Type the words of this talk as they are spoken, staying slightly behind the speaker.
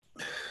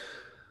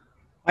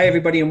Hi,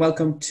 everybody, and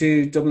welcome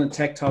to Dublin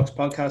Tech Talks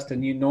podcast, a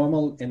new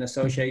normal in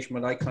association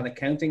with Icon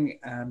Accounting.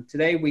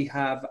 Today we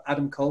have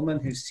Adam Coleman,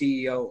 who's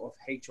CEO of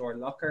HR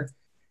Locker.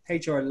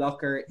 HR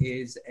Locker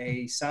is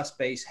a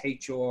SaaS-based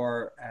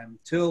HR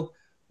tool.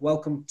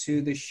 Welcome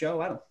to the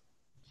show, Adam.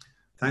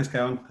 Thanks,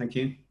 Kevin. Thank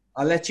you.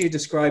 I'll let you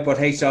describe what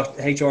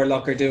HR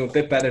Locker do a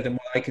bit better than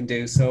what I can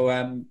do.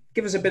 So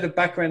give us a bit of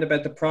background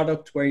about the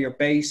product, where you're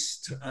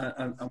based,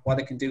 and what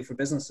it can do for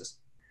businesses.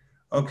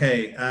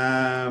 Okay.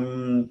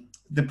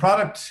 The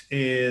product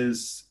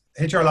is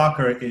HR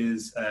Locker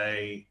is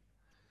a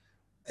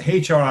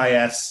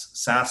HRIS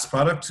SaaS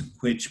product,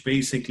 which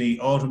basically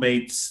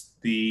automates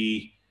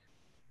the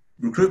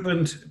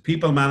recruitment,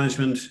 people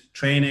management,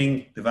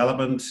 training,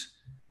 development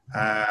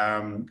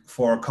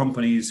for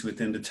companies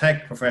within the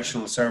tech,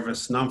 professional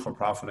service,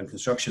 non-for-profit, and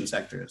construction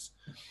sectors.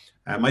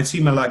 It might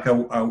seem like a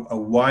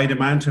wide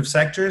amount of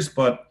sectors,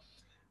 but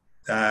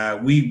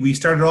we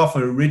started off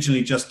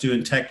originally just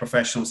doing tech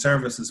professional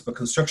services, but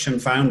construction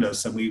found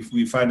us, and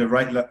we found a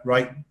right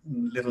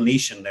little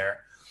niche in there.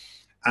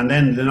 And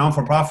then the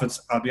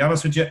non-for-profits, I'll be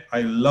honest with you,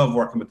 I love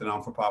working with the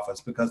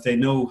non-for-profits because they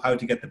know how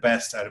to get the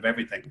best out of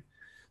everything.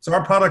 So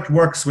our product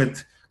works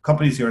with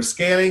companies who are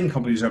scaling,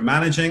 companies who are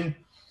managing.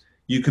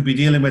 We could be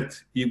dealing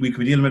with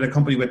a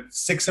company with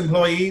 6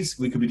 employees.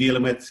 We could be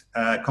dealing with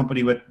a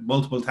company with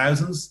multiple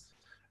thousands.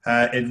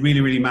 It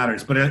really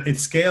matters, but it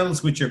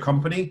scales with your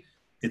company.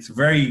 It's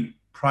very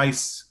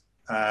price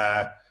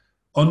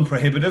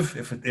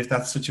unprohibitive, if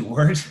that's such a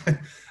word.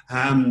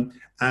 And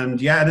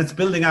it's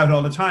building out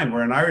all the time.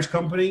 We're an Irish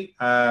company.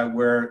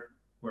 We're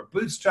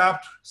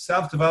bootstrapped,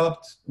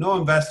 self-developed, no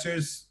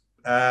investors,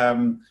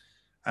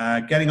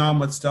 getting on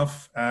with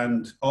stuff,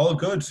 and all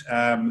good.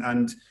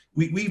 And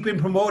we've been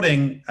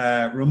promoting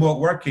remote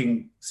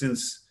working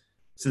since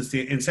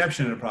the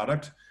inception of the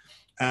product,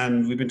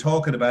 and we've been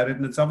talking about it,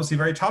 and it's obviously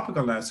very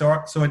topical now.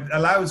 So it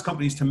allows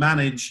companies to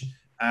manage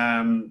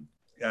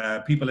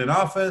people in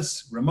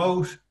office,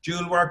 remote,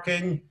 dual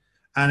working,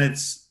 and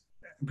it's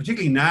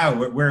particularly now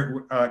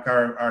where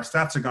our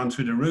stats have gone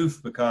through the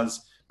roof because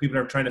people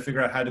are trying to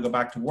figure out how to go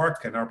back to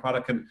work, and our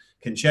product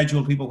can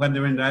schedule people when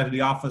they're in and out of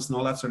the office and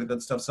all that sort of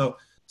good stuff.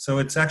 So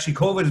it's actually,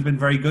 COVID has been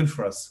very good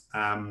for us.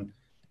 And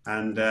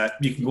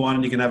you can go on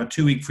and you can have a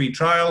 2-week free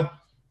trial.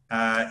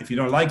 If you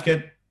don't like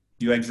it,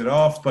 you exit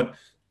off, but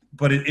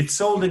it's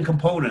sold in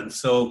components.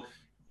 So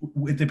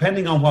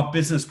depending on what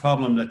business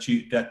problem that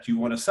you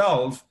want to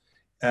solve,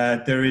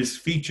 there is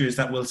features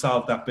that will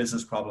solve that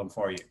business problem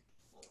for you.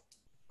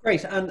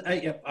 Great, and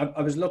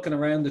I was looking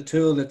around the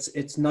tool.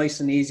 It's nice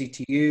and easy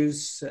to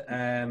use.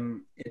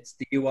 It's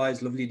the UI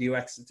is lovely. The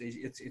UX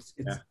it's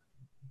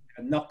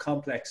not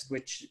complex.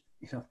 Which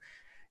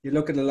you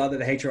look at a lot of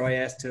the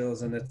HRIS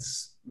tools, and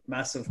it's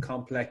massive,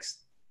 complex,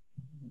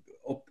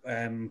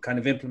 kind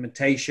of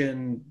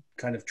implementation,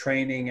 kind of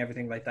training,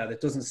 everything like that. It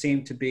doesn't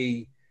seem to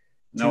be.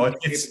 No,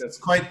 it's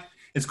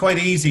quite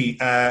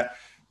easy.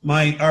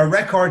 Our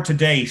record to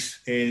date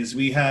is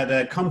we had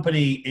a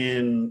company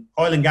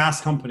oil and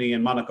gas company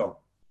in Monaco,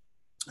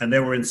 and they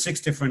were in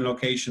 6 different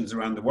locations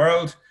around the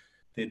world.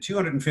 They had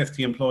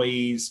 250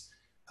 employees,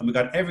 and we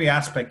got every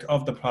aspect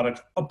of the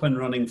product up and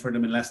running for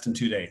them in less than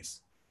 2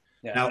 days.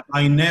 Yeah. Now,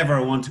 I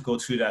never want to go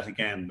through that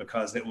again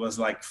because it was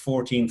like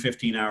 14,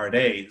 15-hour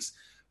days,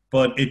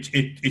 but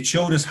it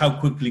showed us how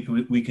quickly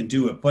we can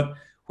do it. But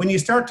when you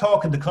start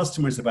talking to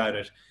customers about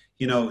it,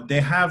 they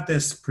have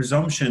this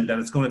presumption that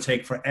it's going to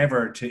take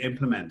forever to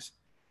implement,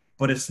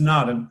 but it's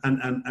not.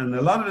 And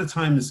a lot of the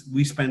times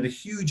we spend a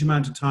huge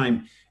amount of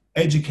time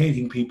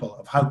educating people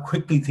of how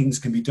quickly things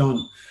can be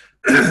done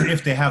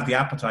if they have the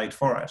appetite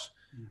for it.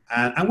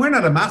 And we're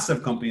not a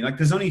massive company. Like,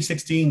 there's only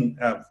 15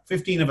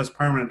 of us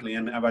permanently,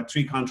 and about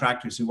 3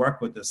 contractors who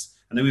work with us.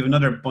 And then we have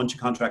another bunch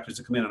of contractors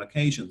that come in on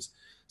occasions.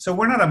 So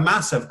we're not a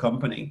massive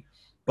company.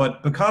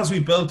 But because we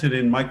built it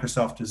in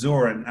Microsoft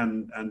Azure,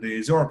 and the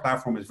Azure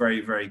platform is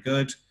very, very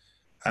good,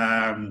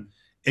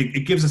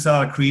 it gives us a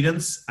lot of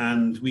credence,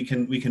 and we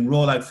can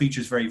roll out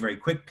features very, very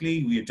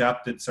quickly. We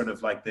adapted sort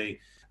of like the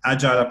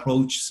agile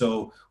approach.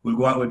 So we'll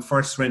go out with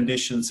first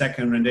rendition,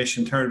 second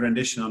rendition, third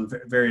rendition on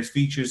various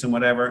features and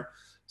whatever.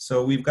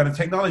 So we've got a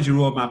technology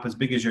roadmap as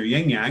big as your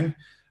yin yang,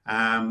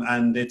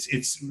 and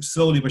it's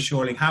slowly but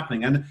surely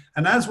happening.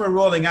 And as we're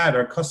rolling out,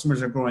 our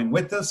customers are growing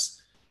with us.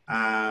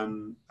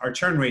 Our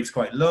churn rate's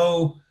quite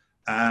low.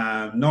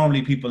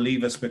 Normally people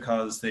leave us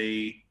because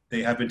they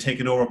have been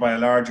taken over by a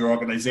larger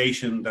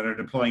organization that are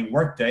deploying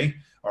Workday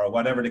or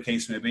whatever the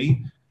case may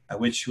be,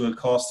 which will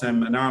cost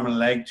them an arm and a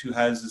leg, 2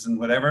 houses and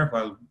whatever,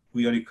 while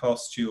we only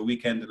cost you a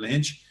weekend in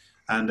Lahinch.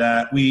 And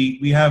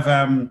we have,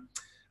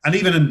 and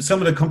even in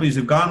some of the companies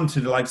who've gone to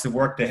the likes of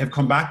Workday have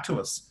come back to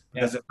us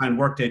because they find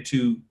Workday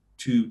too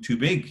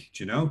big,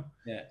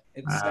 Yeah,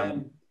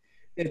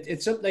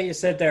 it's something that you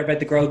said there about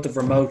the growth of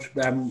remote.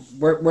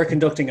 We're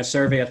conducting a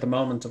survey at the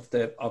moment of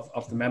the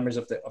members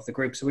of the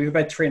group. So we have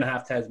about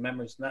 3,500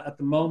 members. Now, at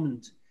the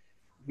moment,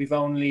 we've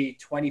only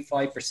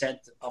 25%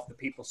 of the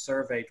people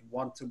surveyed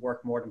want to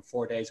work more than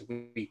 4 days a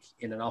week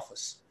in an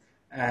office.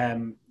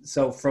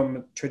 So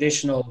from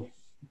traditional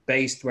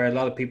based where a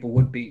lot of people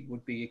would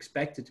be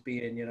expected to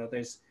be in. You know,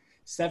 there's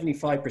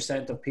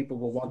 75% of people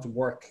will want to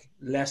work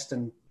less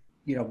than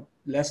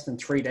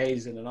 3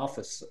 days in an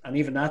office, and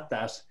even at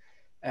that,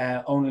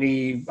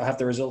 only, I have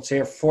the results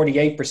here,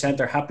 48%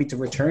 are happy to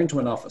return to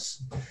an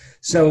office.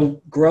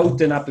 So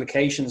growth in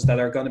applications that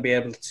are going to be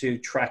able to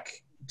track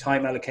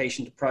time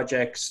allocation to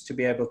projects, to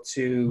be able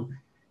to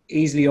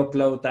easily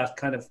upload that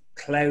kind of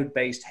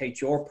cloud-based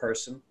HR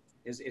person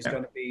is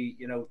going to be,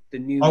 the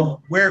new.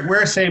 Oh,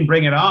 we're saying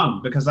bring it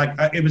on, because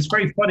it was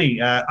very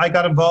funny. I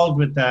got involved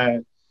with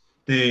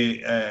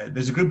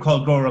there's a group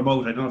called Go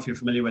Remote. I don't know if you're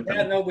familiar with them.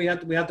 Yeah, no, we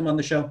had them on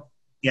the show.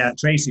 Yeah,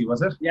 Tracy,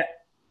 was it? Yeah.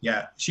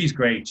 Yeah, she's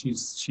great.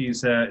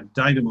 She's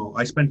dynamo.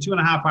 I spent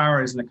 2.5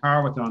 hours in the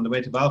car with her on the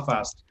way to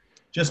Belfast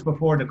just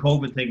before the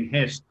COVID thing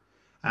hit.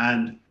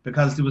 And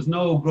because there was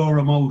no Grow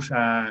Remote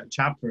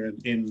chapter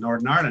in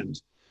Northern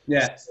Ireland,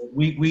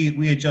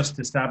 we had just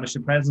established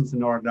a presence in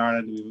Northern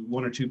Ireland. We had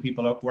 1 or 2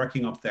 people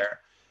working up there.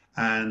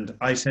 And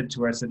I said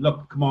to her, I said,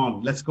 look, come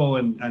on, let's go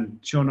and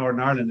show Northern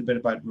Ireland a bit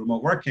about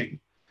remote working.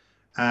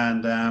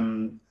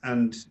 And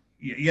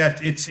yeah,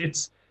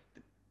 it's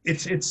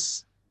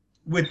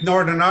with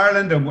Northern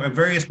Ireland and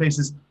various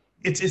places,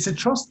 it's a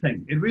trust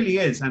thing. It really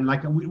is. And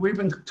like we've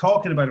been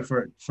talking about it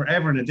for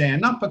forever and a day, and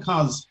not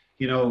because,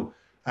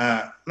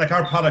 like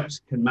our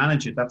product can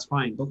manage it, that's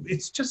fine, but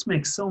it just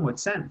makes so much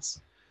sense.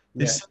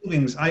 The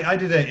savings, I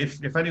did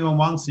if anyone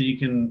wants to, you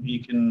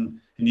can,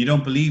 and you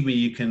don't believe me,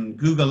 you can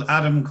Google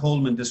Adam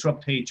Coleman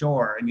Disrupt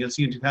HR, and you'll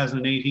see in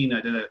 2018,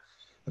 I did a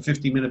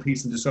 50-minute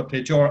piece in Disrupt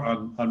HR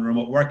on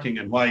remote working,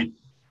 and why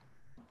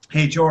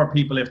HR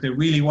people, if they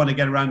really want to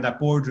get around that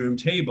boardroom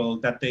table,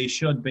 that they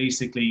should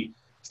basically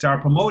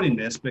start promoting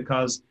this,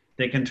 because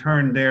they can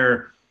turn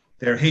their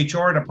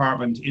HR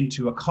department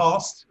into a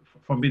cost,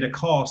 from being a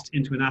cost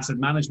into an asset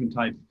management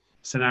type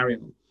scenario.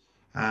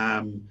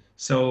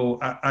 So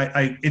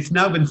it's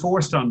now been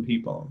forced on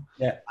people.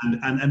 Yeah.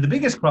 And the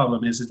biggest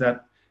problem is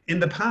that in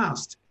the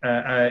past,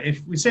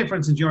 if we say, for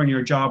instance, you're in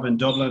your job in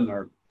Dublin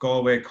or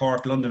Galway,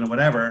 Cork, London, or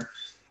whatever,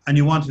 and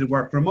you wanted to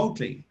work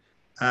remotely,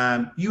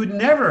 you would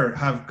never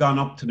have gone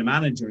up to the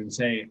manager and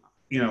say,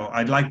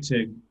 I'd like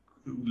to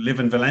live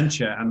in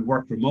Valencia and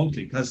work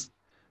remotely, because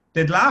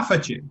they'd laugh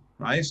at you,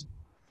 right?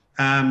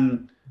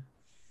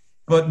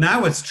 But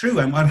now it's true.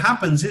 And what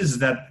happens is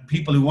that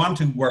people who want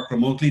to work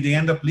remotely, they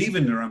end up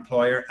leaving their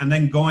employer and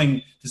then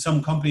going to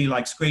some company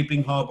like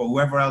Scraping Hub or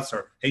whoever else,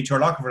 or HR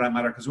Locker for that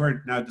matter, because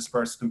we're now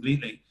dispersed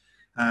completely,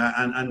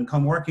 and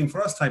come working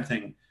for us type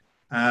thing.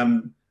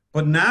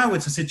 But now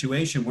it's a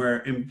situation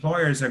where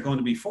employers are going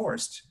to be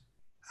forced.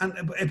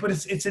 But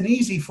it's an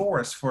easy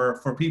force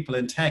for people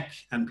in tech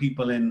and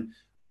people in,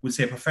 we'd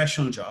say,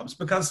 professional jobs,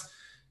 because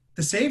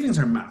the savings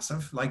are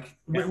massive. Like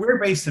we're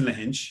based in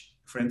Lahinch,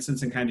 for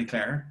instance, in County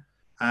Clare.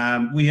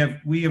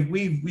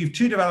 We've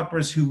 2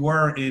 developers who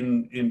were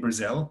in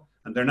Brazil,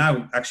 and they're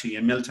now actually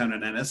in Milltown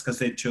and Ennis because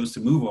they chose to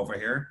move over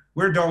here.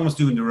 We're almost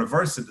doing the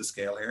reverse of the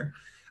scale here.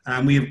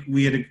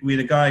 We had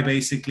a guy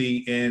basically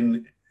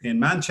in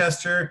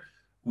Manchester.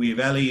 We have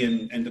Ellie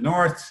in the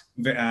north,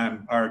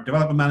 our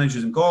development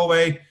managers in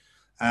Galway,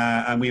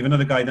 and we have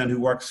another guy then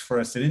who works for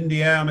us in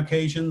India on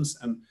occasions.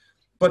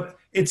 But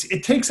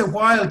it takes a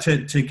while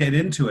to get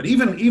into it.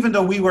 Even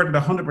though we weren't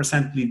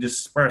 100%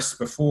 dispersed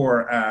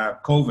before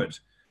COVID,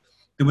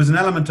 there was an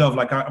element of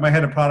like my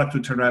head of product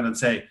would turn around and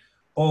say,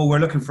 "Oh, we're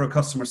looking for a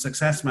customer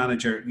success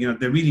manager.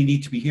 They really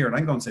need to be here." And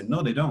I'm going to say,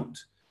 "No, they don't."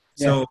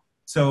 Yeah.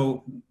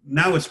 So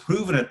now it's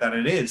proven that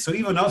it is. So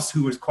even us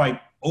who was quite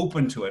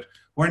open to it,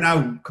 we're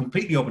now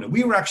completely open.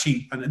 We were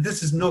actually, and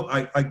this is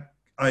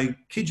I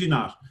kid you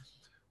not,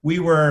 we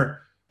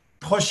were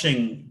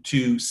pushing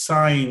to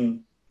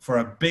sign for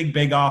a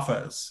big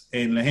office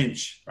in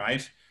Lahinch,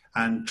 right?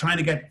 And trying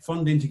to get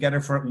funding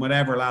together for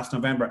whatever last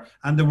November.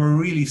 And they were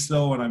really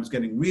slow, and I was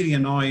getting really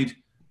annoyed,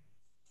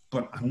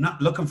 but I'm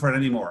not looking for it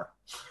anymore.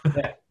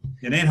 Yeah.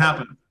 It ain't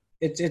happening.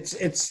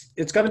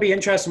 It's going to be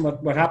interesting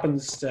what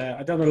happens.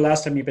 I don't know the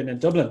last time you've been in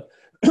Dublin,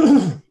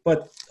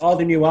 but all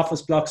the new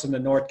office blocks in the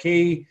North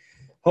Quay,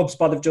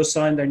 HubSpot have just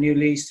signed their new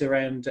lease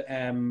around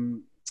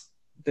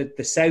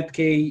the South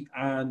Quay,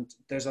 and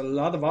there's a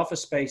lot of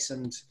office space.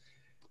 And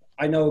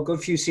I know a good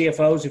few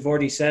CFOs who've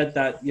already said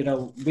that,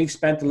 we've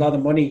spent a lot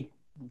of money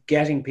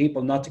getting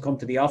people not to come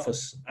to the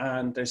office.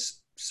 And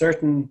there's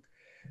certain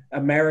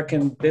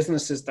American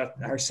businesses that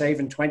are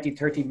saving 20,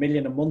 30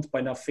 million a month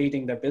by not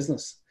feeding their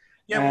business.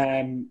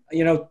 Yeah.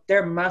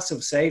 They're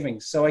massive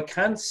savings. So I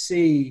can't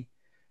see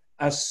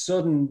a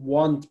sudden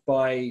want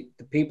by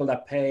the people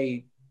that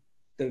pay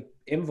the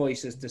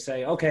invoices to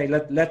say, okay,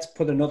 let's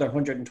put another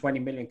 120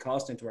 million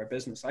cost into our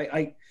business.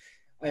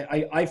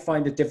 I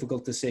find it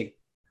difficult to see.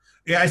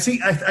 Yeah, I see.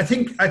 I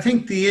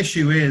think the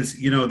issue is,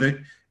 that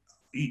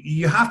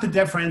you have to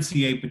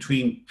differentiate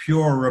between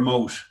pure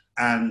remote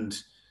and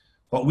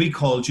what we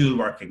call dual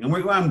working.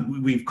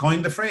 And we've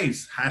coined the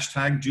phrase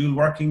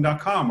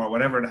 #dualworking.com or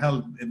whatever the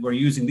hell we're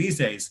using these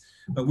days.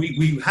 But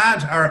we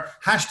had our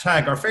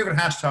favorite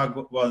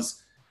hashtag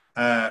was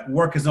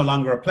work is no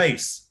longer a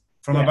place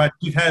from about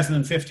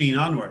 2015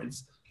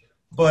 onwards.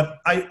 But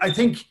I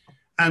think,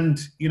 and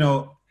you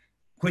know,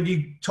 when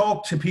you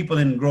talk to people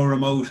in Grow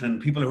Remote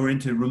and people who are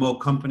into remote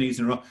companies,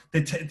 and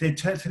they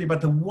tell you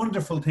about the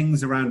wonderful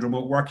things around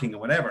remote working and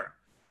whatever.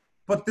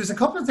 But there's a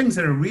couple of things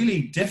that are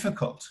really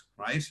difficult,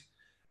 right?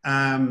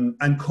 And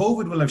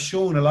COVID will have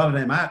shown a lot of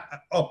them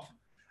up.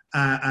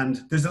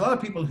 And there's a lot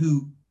of people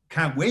who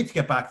can't wait to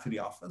get back to the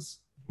office.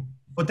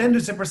 But then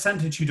there's a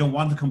percentage who don't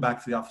want to come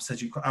back to the office,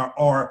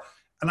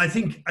 and I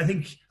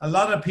think a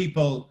lot of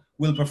people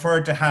will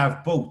prefer to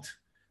have both.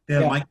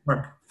 They might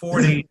work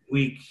 4 days a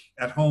week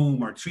at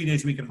home, or 3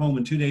 days a week at home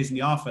and 2 days in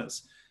the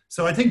office.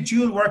 So I think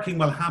dual working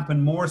will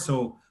happen more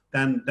so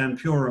than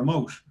pure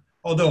remote.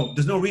 Although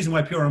there's no reason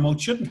why pure remote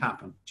shouldn't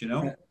happen, do you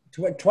know?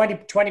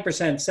 20%,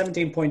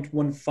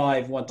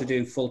 17.15 want to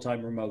do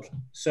full-time remote.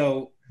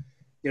 So,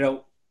 you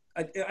know,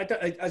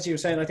 I, as you were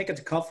saying, I think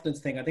it's a confidence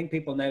thing. I think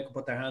people now can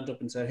put their hand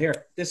up and say,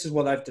 here, this is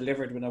what I've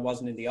delivered when I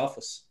wasn't in the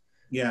office.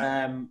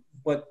 Yeah.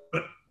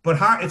 But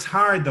it's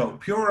hard though.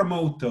 Pure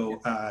remote though,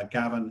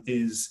 Gavin,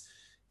 is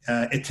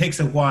it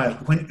takes a while.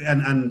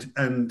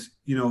 And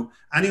you know,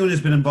 anyone who's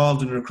been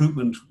involved in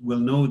recruitment will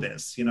know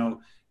this. You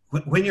know,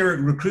 when you're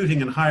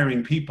recruiting and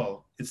hiring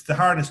people, it's the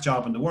hardest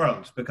job in the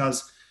world,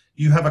 because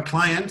you have a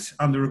client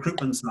on the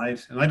recruitment side,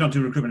 and I don't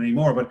do recruitment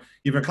anymore, but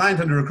you have a client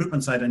on the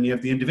recruitment side and you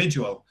have the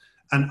individual,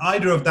 and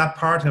either of that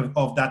part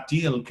of that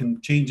deal can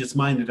change its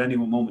mind at any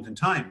one moment in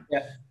time.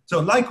 Yeah. So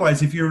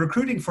likewise, if you're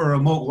recruiting for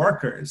remote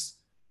workers,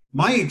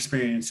 my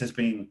experience has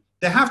been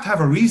they have to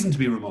have a reason to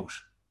be remote,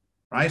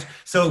 right?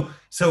 So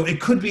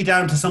it could be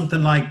down to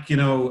something like, you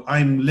know,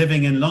 I'm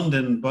living in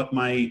London, but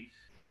my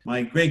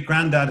great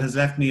granddad has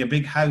left me a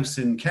big house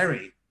in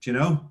Kerry, do you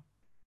know?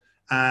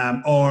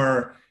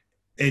 Or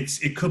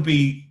it could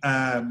be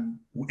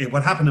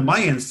what happened in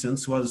my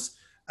instance was,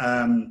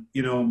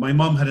 you know, my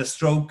mum had a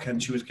stroke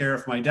and she was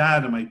caring for my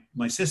dad and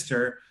my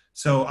sister,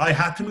 so I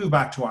had to move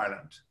back to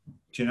Ireland.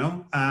 Do you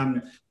know?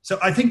 So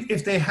I think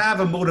if they have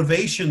a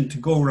motivation to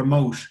go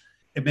remote,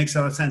 it makes a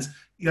lot of sense.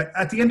 You know,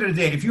 at the end of the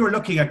day, if you were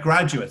looking at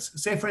graduates,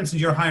 say for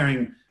instance, you're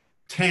hiring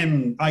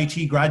 10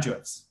 IT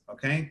graduates,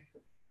 okay?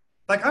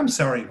 Like, I'm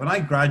sorry, when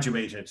I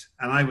graduated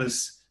and I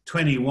was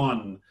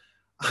 21,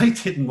 I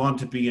didn't want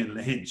to be in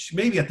Lahinch,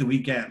 maybe at the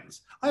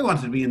weekends. I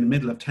wanted to be in the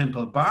middle of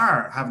Temple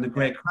Bar, having a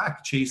great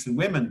crack, chasing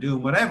women,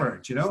 doing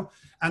whatever, do you know?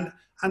 And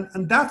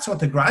that's what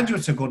the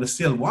graduates are going to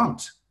still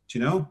want, do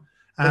you know?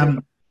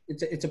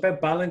 It's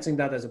about balancing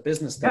that as a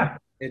business thing. Yeah,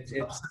 it's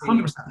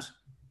 100%.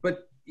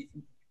 But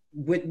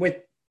with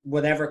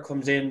whatever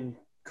comes in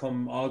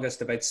come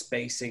August about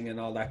spacing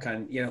and all that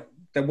kind, you know,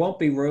 there won't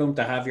be room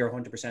to have your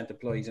 100%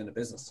 employees in the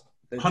business.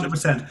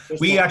 100%.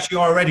 We actually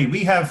already,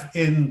 we have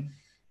in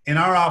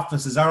our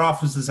offices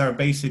are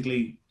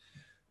basically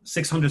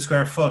 600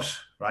 square foot,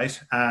 right?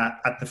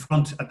 At the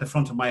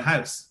front of my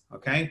house.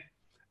 Okay.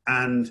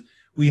 And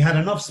we had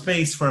enough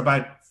space for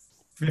about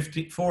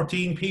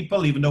 14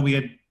 people, even though we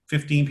had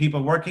 15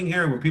 people working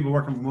here, where people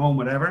working from home,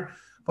 whatever.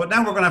 But now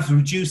we're going to have to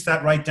reduce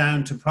that right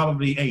down to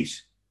probably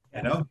 8,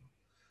 you know?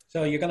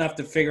 So you're going to have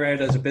to figure out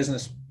as a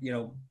business, you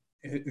know,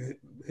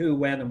 who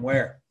when, and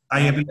where.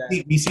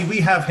 You see,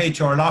 we have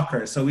HR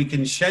Locker, so we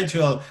can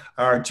schedule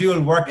our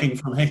dual working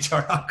from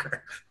HR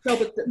Locker.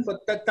 No,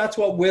 but that's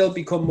what will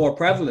become more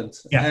prevalent.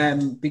 Yeah.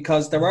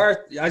 Because there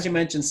are, as you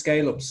mentioned,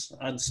 scale-ups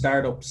and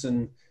startups,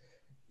 and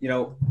you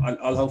know,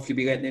 I'll hopefully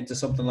be getting into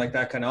something like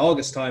that kind of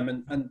August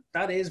time, and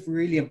that is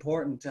really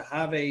important to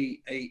have a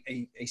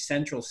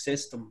central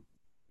system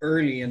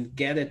early and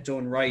get it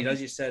done right.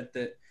 As you said,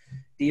 the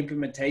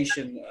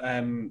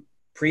implementation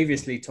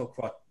previously took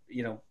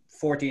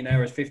 14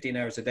 hours, 15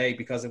 hours a day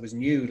because it was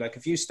new. Like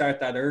if you start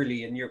that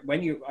early and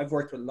I've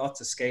worked with lots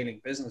of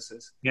scaling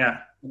businesses. Yeah.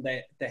 And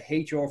the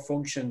HR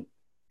function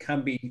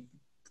can be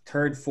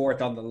third,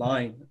 fourth on the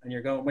line. And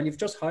you're going, when you've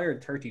just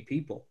hired 30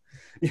 people,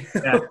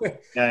 how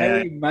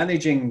are you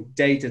managing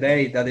day to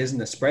day that isn't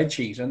a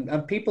spreadsheet?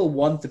 And people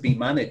want to be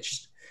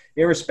managed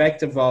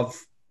irrespective of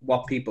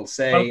what people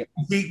say.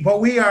 Well,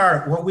 what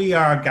we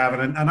are,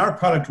 Gavin, and our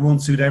product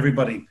won't suit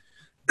everybody.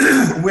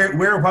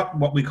 we're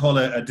what we call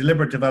a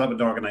deliberate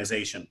development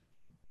organization.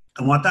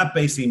 And what that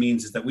basically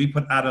means is that we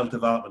put adult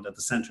development at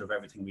the center of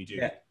everything we do.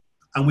 Yeah.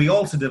 And we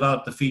also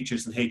develop the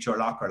features in HR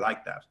Locker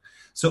like that.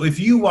 So if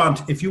you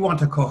want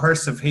a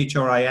cohesive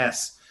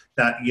HRIS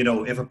that, you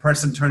know, if a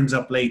person turns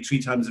up late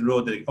 3 times in a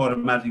row, they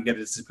automatically get a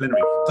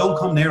disciplinary, don't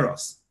come near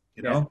us,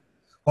 you know?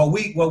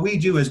 Yeah. What we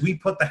do is we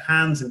put the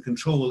hands and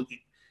control,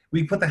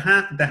 we put the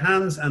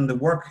hands and the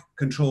work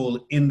control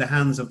in the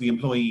hands of the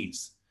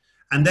employees.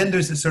 And then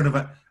there's a sort of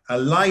a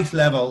light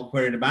level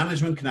where the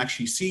management can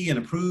actually see and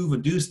approve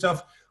and do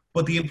stuff,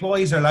 but the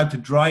employees are allowed to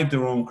drive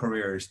their own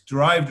careers,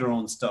 drive their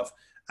own stuff,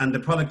 and the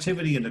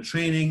productivity and the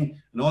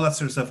training and all that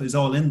sort of stuff is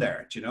all in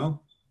there, do you know?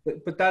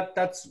 But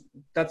that's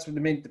what I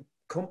mean.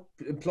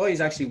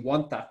 Employees actually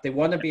want that. They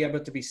want to be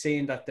able to be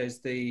seeing that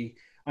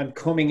I'm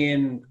coming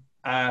in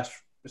at,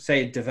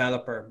 say, a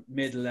developer,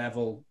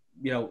 mid-level,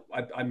 you know,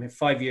 I'm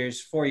 4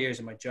 years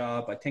in my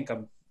job. I think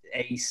I'm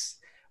ace.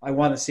 I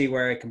want to see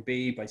where I can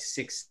be by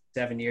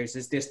 6-7 years.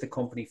 Is this the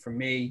company for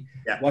me?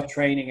 Yeah. What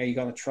training are you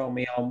going to throw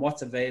me on?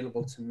 What's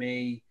available to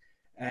me?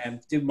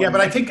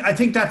 But I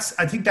think that's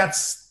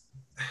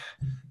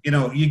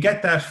you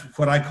get that,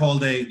 what I call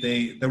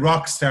the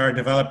rock star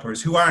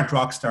developers who aren't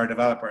rock star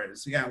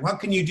developers. Yeah, what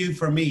can you do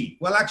for me?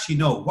 Well, actually,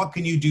 no. What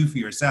can you do for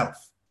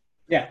yourself?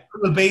 Yeah, I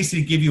will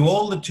basically give you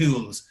all the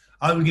tools.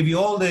 I will give you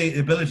all the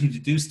ability to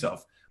do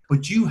stuff,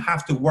 but you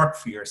have to work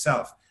for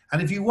yourself.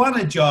 And if you want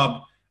a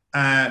job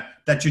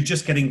that you're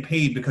just getting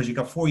paid because you've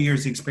got 4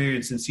 years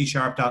experience in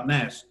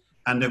C#.net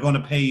and they're going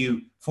to pay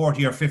you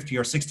 40 or 50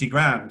 or 60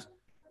 grand,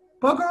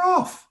 bugger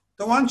off.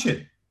 Don't want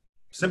you.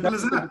 Simple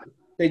as that.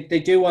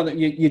 They do want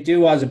you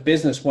do as a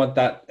business want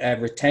that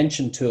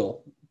retention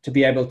tool to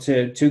be able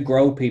to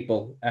grow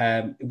people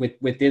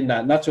within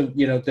that, and that's what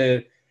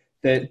the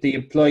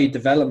employee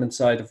development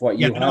side of what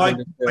you have.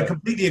 I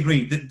completely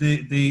agree.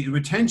 The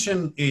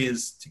retention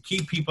is to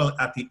keep people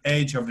at the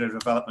edge of their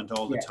development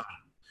all the time.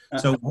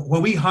 So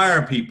when we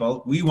hire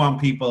people, we want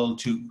people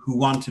who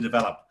want to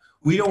develop.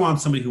 We don't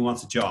want somebody who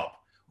wants a job.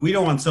 We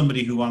don't want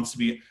somebody who wants to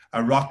be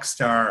a rock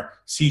star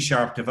C#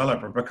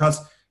 developer, because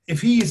if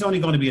he is only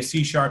going to be a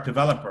C#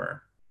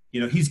 developer,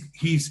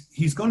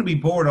 he's going to be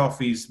bored off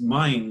his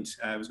mind.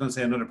 I was going to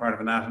say another part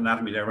of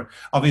anatomy there, but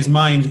of his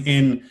mind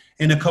in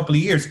a couple of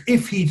years,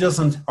 if he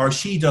doesn't or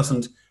she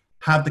doesn't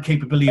have the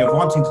capability of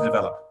wanting to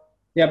develop.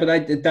 Yeah, but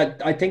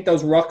I think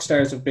those rock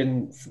stars have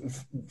been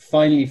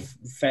finally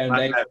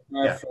found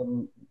out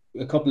from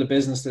a couple of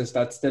businesses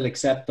that still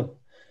accept them.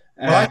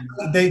 Right.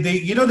 The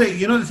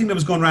thing that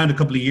was going around a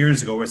couple of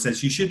years ago where it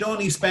says you should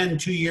only spend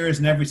 2 years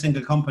in every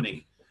single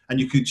company, and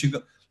you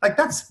go like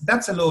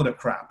that's a load of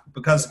crap,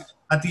 because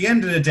at the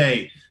end of the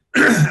day,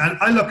 and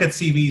I look at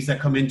CVs that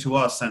come into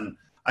us, and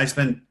I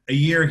spent a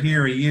year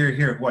here, a year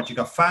here. What, you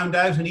got found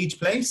out in each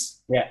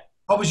place? Yeah.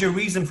 What was your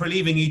reason for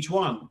leaving each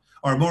one?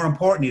 Or more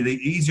importantly, the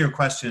easier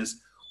question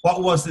is,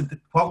 what was it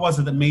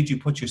that made you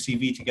put your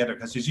CV together?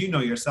 Because as you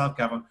know yourself,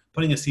 Gavin,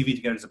 putting a CV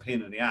together is a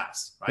pain in the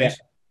ass, right? Yeah.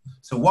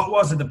 So what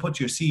was it that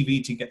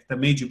that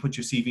made you put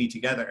your CV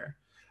together?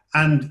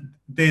 And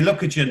they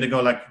look at you and they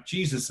go like,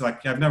 Jesus,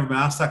 like, I've never been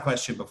asked that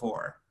question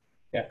before.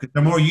 Yeah. Because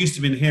they're more used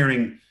to been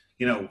hearing,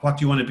 what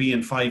do you want to be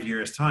in 5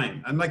 years'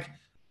 time? And like,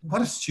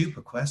 what a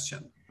stupid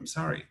question. I'm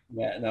sorry.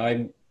 Yeah,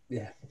 no,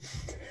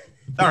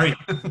 Sorry.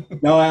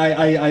 No,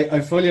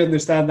 I fully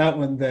understand that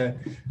one.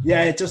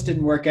 It just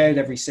didn't work out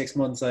every 6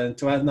 months,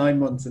 9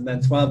 months, and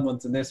then 12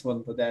 months in this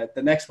one. But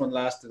the next one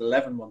lasted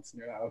 11 months,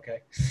 and you're like, okay.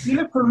 You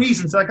look for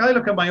reasons. Like, I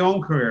look at my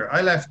own career.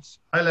 I left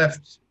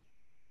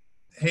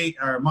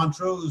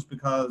Montrose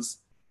because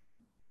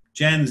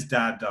Jen's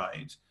dad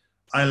died.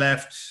 I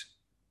left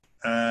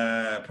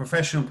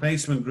professional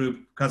placement group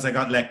because I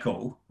got let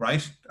go,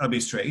 right? I'll be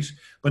straight.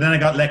 But then I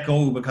got let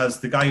go because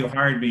the guy who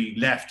hired me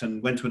left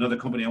and went to another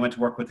company. I went to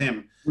work with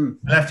him.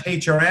 I left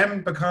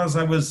HRM because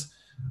I was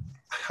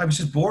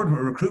just bored with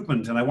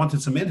recruitment and I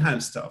wanted some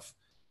in-house stuff.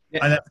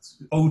 Yeah. I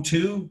left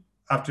O2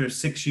 after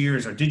 6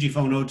 years, or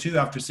Digifone O2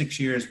 after 6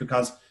 years,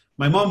 because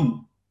my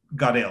mum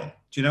got ill,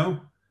 do you know?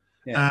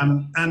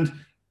 Yeah. And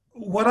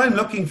what I'm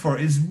looking for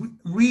is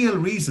real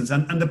reasons.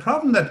 And the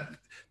problem that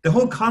the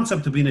whole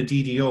concept of being a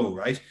DDO,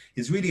 right,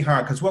 is really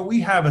hard, because what we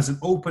have is an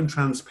open,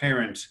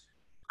 transparent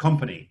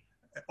company,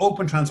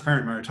 open,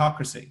 transparent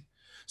meritocracy.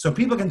 So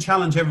people can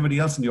challenge everybody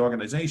else in the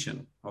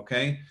organization,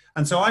 okay?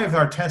 And so I have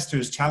our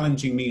testers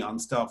challenging me on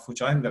stuff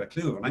which I haven't got a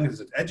clue of, and I'm going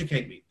to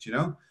educate me, you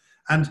know?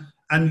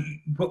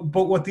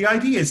 But what the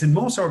idea is, in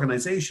most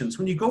organizations,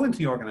 when you go into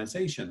the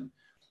organization,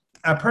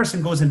 a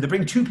person goes in, they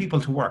bring two people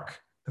to work.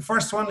 The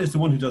first one is the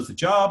one who does the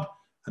job,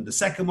 and the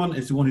second one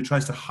is the one who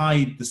tries to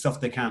hide the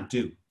stuff they can't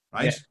do.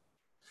 Right. Yeah.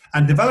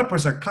 And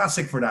developers are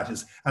classic for that.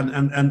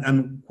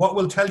 And what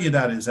will tell you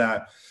that is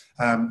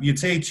you'd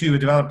say to a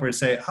developer,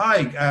 say,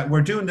 hi,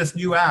 we're doing this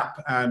new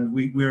app and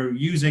we're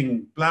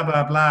using blah,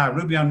 blah, blah,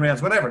 Ruby on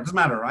Rails, whatever, it doesn't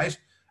matter, right?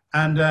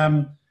 And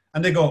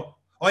they go,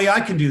 oh yeah,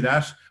 I can do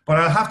that, but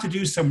I'll have to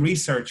do some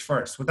research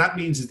first. What that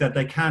means is that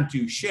they can't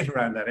do shit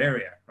around that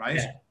area, right?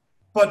 Yeah.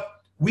 But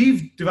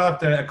we've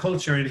developed a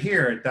culture in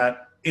here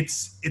that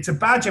it's a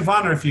badge of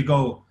honor if you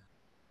go,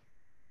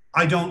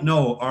 I don't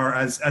know, or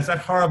as that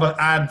horrible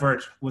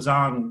advert was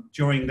on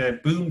during the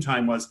boom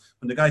time was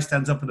when the guy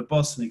stands up in the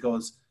bus and he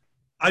goes,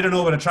 I don't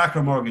know what a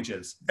tracker mortgage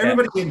is. Yeah.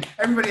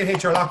 Everybody in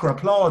HR Locker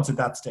applauds at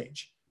that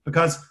stage,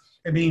 because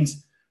it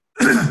means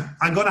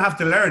I'm going to have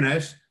to learn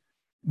it.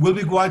 Will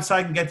we go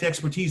outside and get the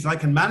expertise, and I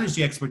can manage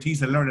the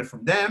expertise and learn it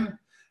from them?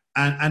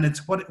 And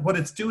it's what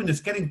it's doing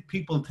is getting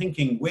people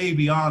thinking way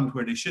beyond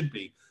where they should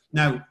be.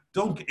 Now,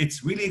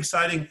 it's really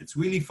exciting. It's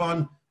really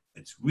fun.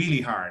 It's really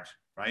hard,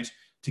 right?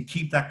 To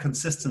keep that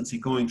consistency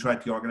going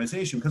throughout the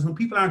organization. Because when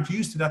people aren't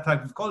used to that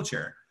type of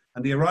culture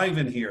and they arrive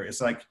in here, it's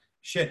like,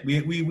 shit,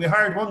 we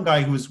hired one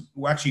guy who was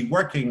actually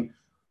working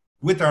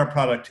with our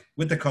product,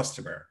 with the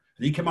customer.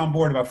 And he came on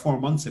board about 4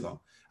 months ago.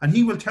 And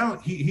he will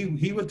tell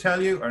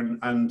you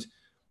and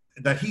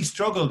that he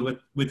struggled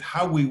with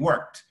how we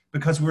worked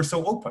because we were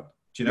so open,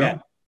 you know? Yeah.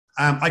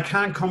 I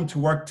can't come to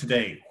work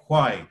today.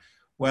 Why?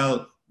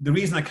 Well, the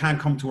reason I can't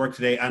come to work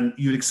today, and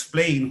you'll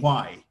explain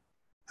why.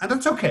 And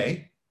that's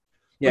okay.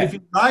 Yeah. But if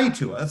you lie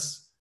to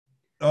us,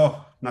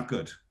 oh, not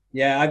good.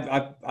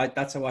 Yeah, I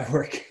that's how I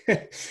work.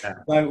 Yeah.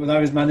 When I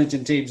was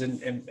managing teams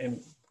in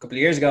a couple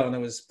of years ago, and it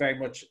was very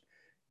much,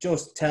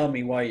 just tell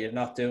me why you're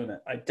not doing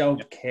it. I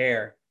don't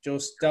care.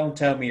 Just don't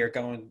tell me you're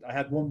going. I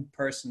had one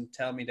person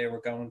tell me they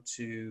were going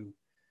to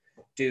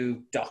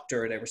do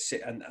doctor. They were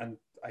and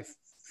I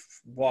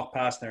walked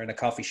past there in a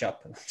coffee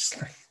shop, and I'm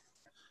just like,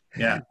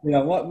 yeah,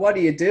 what are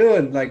you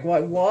doing? Like,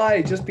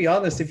 why? Just be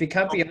honest. If you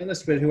can't be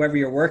honest with whoever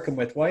you're working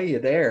with, why are you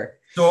there?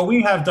 So what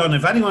we have done,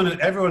 if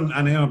everyone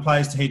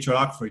applies to HR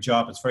Lock for a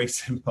job, it's very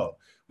simple.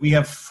 We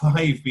have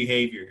 5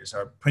 behaviors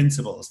or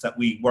principles that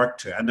we work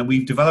to, and then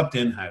we've developed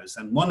in-house.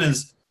 And one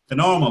is the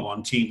normal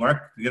one,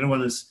 teamwork. The other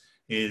one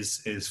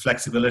is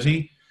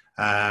flexibility.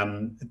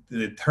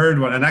 The third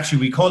one, and actually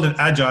we called it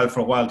agile for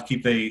a while to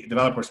keep the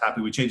developers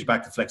happy. We changed it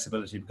back to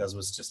flexibility because it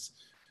was just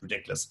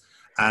ridiculous.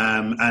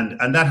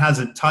 And that has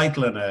a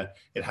title and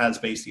it has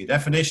basically a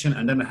definition,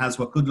 and then it has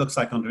what good looks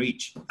like under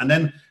each. And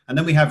then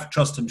we have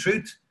trust and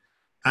truth,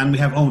 and we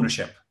have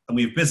ownership, and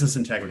we have business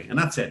integrity, and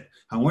that's it.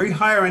 And when we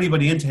hire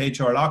anybody into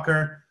HR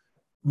Locker,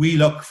 we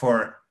look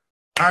for,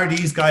 are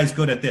these guys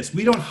good at this?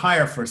 We don't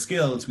hire for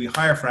skills, we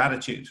hire for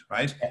attitude,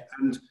 right?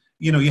 And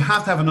you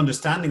have to have an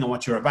understanding of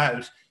what you're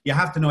about. You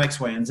have to know X,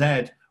 Y, and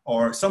Z.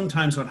 Or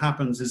sometimes what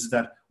happens is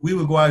that we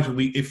will go out and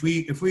if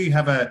we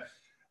have a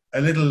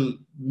little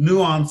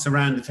nuance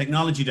around the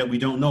technology that we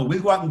don't know,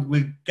 we'll go out and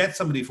we'll get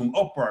somebody from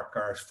Upwork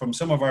or from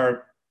some of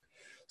our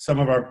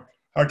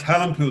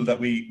talent pool that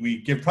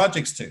we give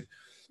projects to,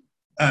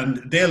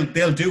 and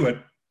they'll do it.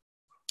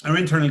 Our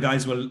internal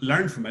guys will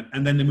learn from it,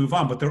 and then they move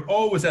on. But they're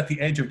always at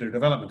the edge of their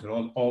development at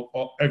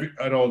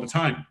all the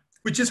time,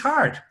 which is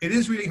hard. It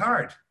is really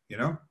hard,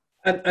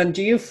 And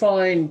do you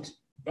find,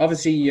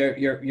 obviously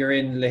you're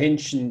in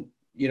Lahinch, and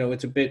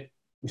it's a bit,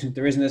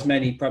 there isn't as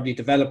many probably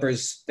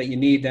developers that you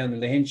need down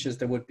in Lahinch as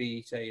there would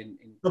be, say, in.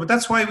 No, but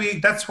that's why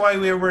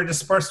we're a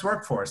dispersed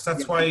workforce.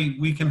 That's why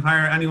we can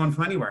hire anyone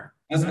from anywhere.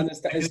 And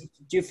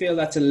do you feel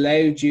that's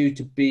allowed you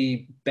to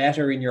be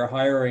better in your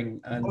hiring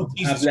and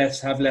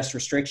have less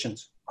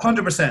restrictions?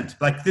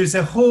 100%. Like there's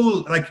a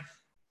whole, like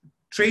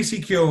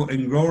Tracy Keogh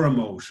in Grow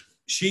Remote,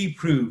 she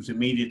proved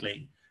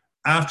immediately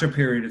after a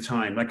period of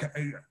time,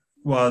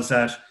 was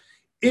that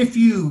if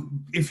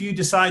you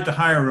decide to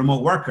hire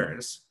remote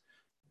workers,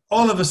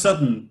 all of a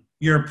sudden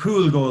your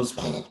pool goes,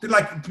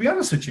 like, to be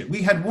honest with you,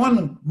 we had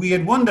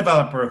one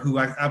developer who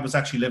I was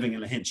actually living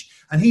in Lahinch,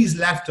 and he's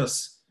left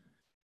us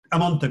a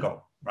month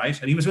ago, right?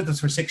 And he was with us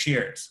for 6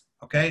 years,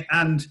 okay?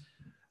 And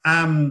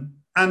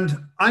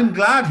I'm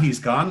glad he's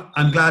gone.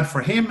 I'm glad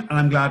for him, and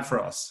I'm glad for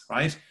us,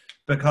 right?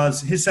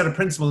 Because his set of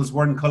principles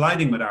weren't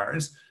colliding with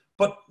ours,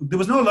 but there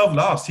was no love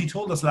lost. He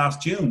told us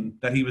last June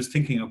that he was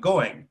thinking of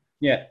going.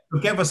 Yeah.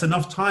 It gave us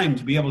enough time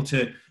to be able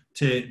to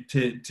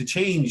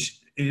change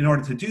in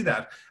order to do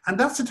that. And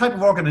that's the type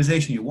of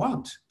organization you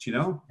want,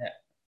 Yeah.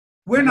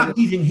 We're not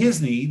meeting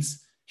his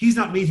needs. He's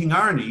not meeting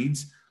our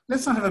needs.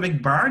 Let's not have a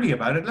big barney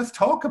about it. Let's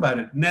talk about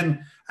it.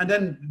 And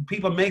then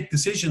people make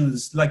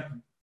decisions like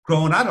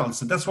grown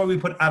adults. And that's why we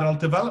put adult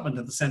development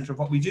at the center of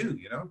what we do,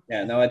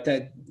 Yeah, no,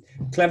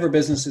 clever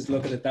businesses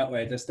look at it that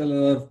way. There's still a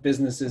lot of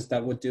businesses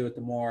that would do it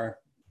the more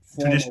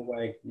formal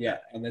way. Yeah.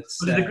 And it's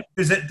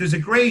there's a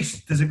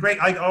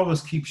great I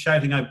always keep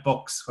shouting out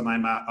books when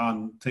I'm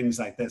on things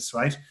like this,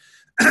 right?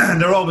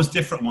 And they're always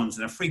different ones,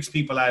 and it freaks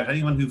people out.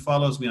 Anyone who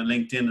follows me on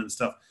LinkedIn and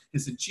stuff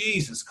is that,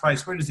 Jesus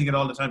Christ, where does he get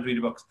all the time to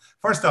read books?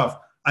 First off,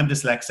 I'm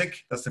dyslexic.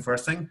 That's the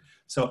first thing.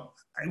 So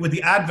with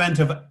the advent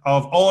of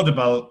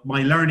Audible,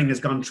 my learning has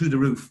gone through the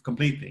roof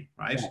completely,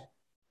 right? Yeah.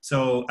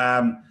 So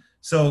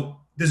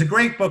there's a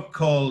great book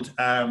called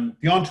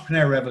The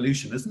Entrepreneur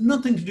Revolution. There's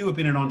nothing to do with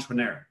being an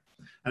entrepreneur.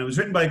 And it was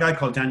written by a guy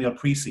called Daniel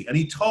Priestley. And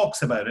he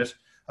talks about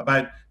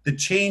the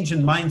change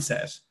in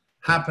mindset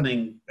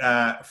happening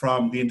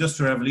from the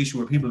Industrial Revolution,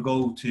 where people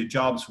go to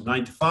jobs from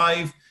 9 to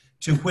 5,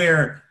 to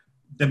where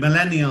the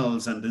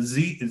millennials and the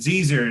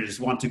Zers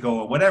want to go,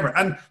 or whatever.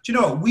 And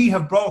we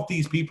have brought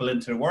these people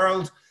into the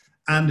world,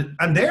 and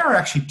they are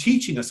actually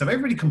teaching us. If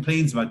everybody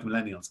complains about the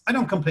millennials, I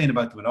don't complain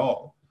about them at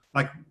all.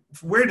 Like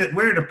we're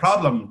the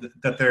problem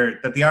that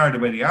they are the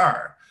way they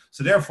are.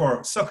 So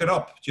therefore, suck it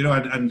up,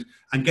 and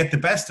get the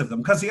best of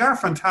them, because they are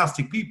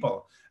fantastic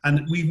people.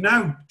 And we've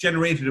now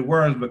generated a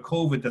world with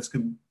COVID that's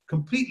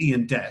completely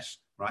in debt,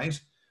 right?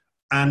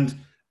 And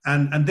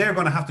they're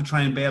going to have to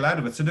try and bail out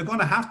of it. So they're going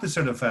to have to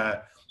sort of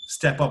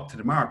step up to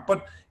the mark.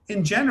 But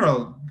in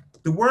general,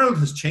 the world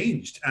has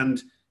changed.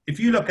 And if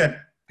you look at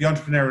the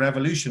Entrepreneur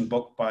Revolution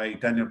book by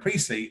Daniel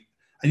Priestley,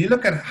 and you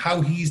look at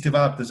how he's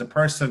developed as a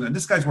person, and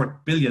this guy's worth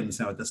billions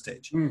now at this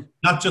stage,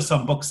 not just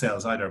on book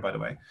sales either, by the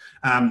way.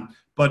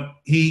 But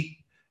he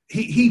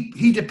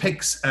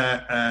depicts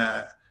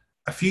a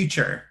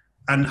future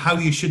and how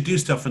you should do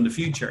stuff in the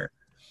future.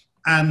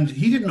 And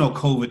he didn't know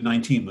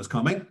COVID-19 was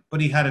coming, but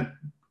he had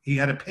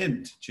it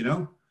pinned,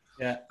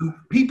 Yeah.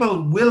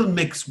 People will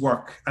mix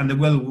work and they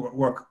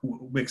will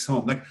mix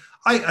home. Like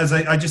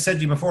I just said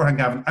to you beforehand,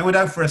 Gavin, I went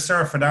out for a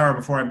surf an hour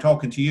before I'm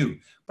talking to you,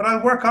 but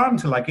I'll work on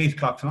till like 8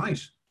 o'clock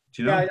tonight.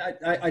 Do you know?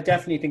 Yeah, I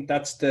definitely think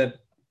that's the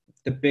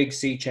big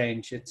sea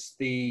change. It's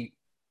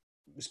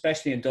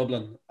especially in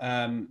Dublin,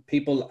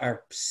 people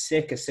are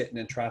sick of sitting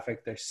in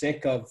traffic. They're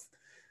sick of,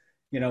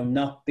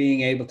 not being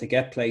able to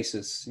get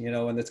places,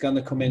 and it's going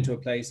to come into a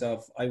place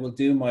of, I will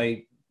do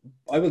my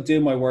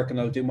work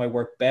and I'll do my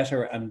work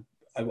better. And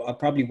I'll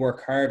probably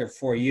work harder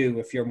for you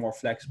if you're more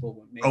flexible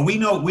with me. Oh, we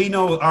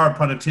know our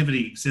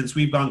productivity since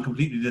we've gone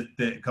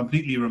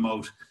completely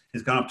remote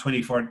has gone up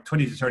 20 to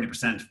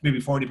 30%,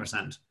 maybe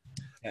 40%.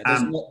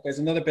 Yeah, there's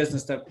another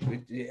business that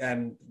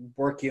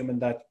WorkHuman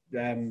that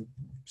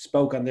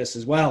spoke on this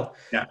as well.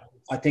 Yeah,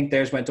 I think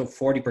theirs went up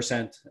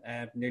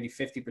 40%, nearly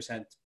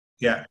 50%.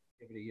 Yeah,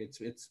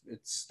 it's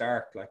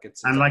stark.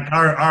 And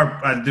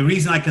our the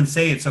reason I can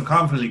say it so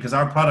confidently because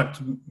our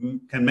product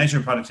can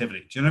measure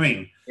productivity. Do you know what I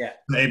mean? Yeah,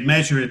 it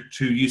measure it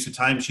through use of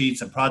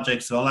timesheets and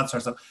projects and all that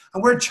sort of stuff,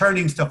 and we're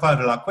churning stuff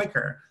out a lot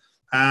quicker.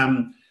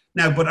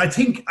 Now, but I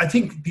think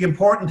the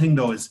important thing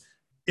though is,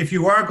 if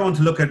you are going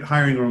to look at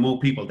hiring remote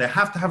people, they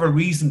have to have a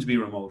reason to be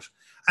remote.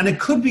 And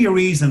it could be a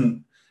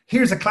reason.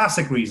 Here's a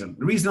classic reason.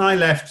 The reason I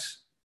left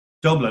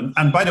Dublin,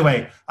 and by the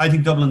way, I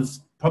think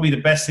Dublin's probably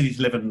the best city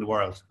to live in the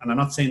world. And I'm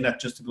not saying that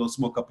just to blow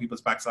smoke up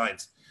people's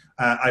backsides.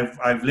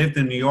 I've lived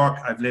in New York,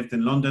 I've lived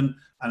in London,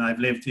 and I've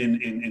lived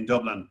in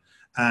Dublin.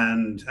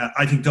 And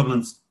I think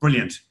Dublin's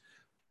brilliant.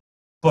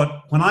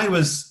 But when I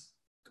was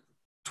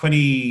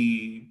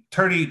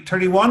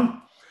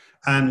 31,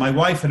 and my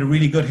wife had a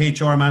really good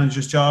HR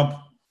manager's job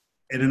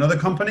in another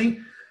company,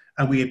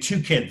 and we had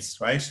 2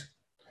 kids, right?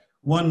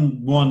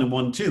 One and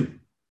one 2.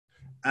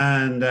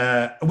 And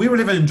we were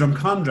living in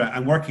Drumcondra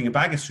and working in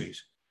Baggot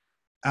Street.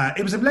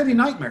 It was a bloody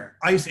nightmare.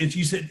 And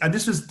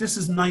this is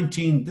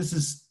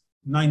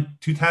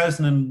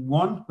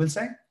 2001, we'll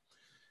say.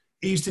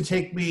 It used to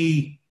take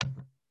me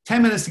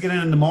 10 minutes to get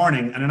in the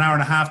morning and an hour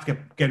and a half to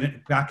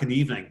get back in the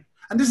evening.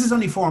 And this is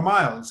only 4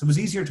 miles. It was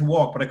easier to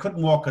walk, but I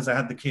couldn't walk because I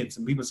had the kids.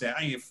 And people say,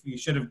 hey, if you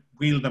should have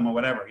wheeled them or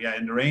whatever. Yeah,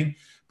 in the rain.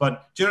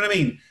 But do you know what I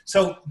mean?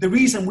 So the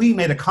reason we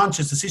made a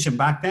conscious decision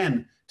back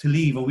then to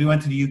leave when we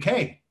went to the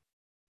UK,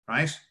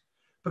 right?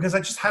 Because I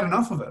just had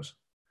enough of it.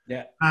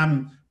 Yeah.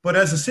 But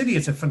as a city,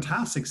 it's a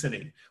fantastic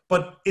city.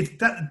 But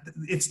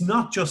it's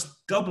not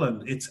just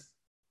Dublin. It's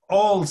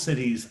all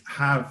cities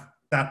have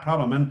that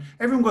problem. And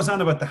everyone goes on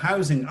about the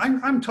housing. We're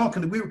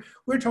talking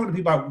to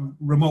people about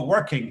remote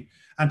working,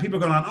 and people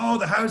are going on, oh,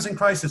 the housing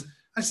crisis.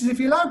 I said, if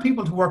you allow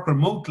people to work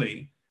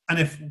remotely,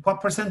 and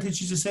what percentage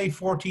did you say,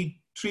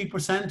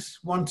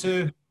 43% want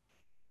to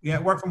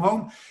work from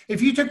home? If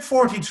you took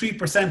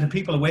 43% of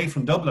people away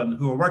from Dublin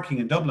who are working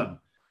in Dublin,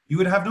 you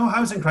would have no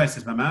housing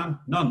crisis, my man.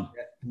 None.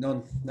 Yeah,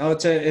 none. No,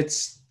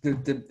 it's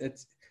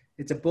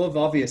above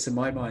obvious in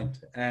my mind.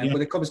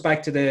 But it comes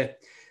back to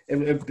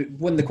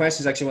one of the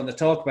questions actually I want to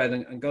talk about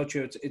and go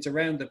through. It's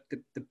around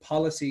the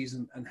policies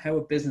and how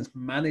a business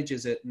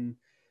manages it, and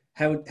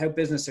how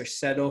business are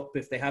set up,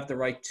 if they have the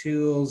right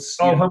tools.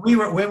 When we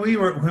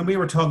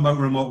were talking about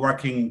remote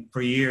working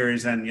for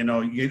years, and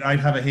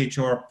I'd have a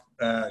HR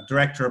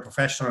director, a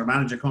professional, or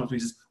manager come up to me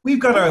and says, "We've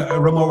got a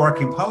remote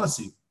working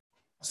policy."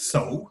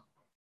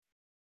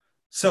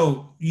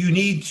 So you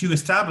need to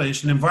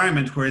establish an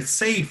environment where it's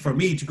safe for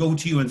me to go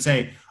to you and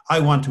say, I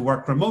want to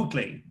work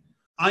remotely.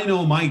 I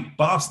know my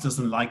boss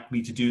doesn't like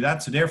me to do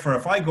that. So therefore,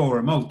 if I go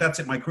remote, that's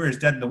it. My career is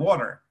dead in the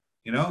water,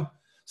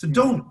 So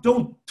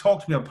don't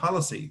talk to me about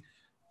policy.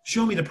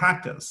 Show me the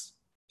practice,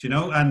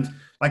 And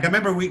like, I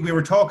remember we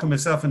were talking,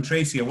 myself and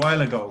Tracy, a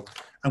while ago,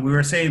 and we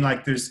were saying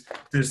like, there's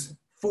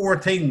 4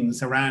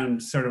 things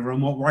around sort of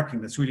remote working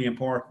that's really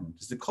important.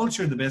 It's the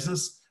culture of the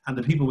business and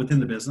the people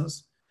within the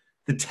business,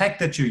 the tech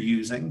that you're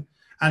using.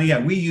 And yeah,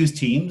 we use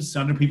Teams.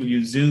 Other people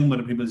use Zoom.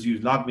 Other people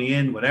use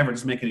LogMeIn, whatever. It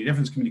doesn't make any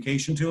difference.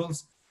 Communication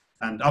tools.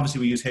 And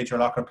obviously we use HR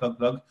Locker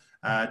Plug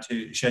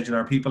to schedule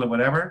our people and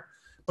whatever.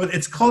 But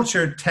it's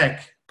culture,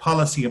 tech,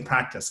 policy, and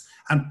practice.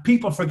 And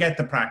people forget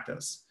the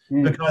practice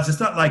because it's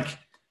not like,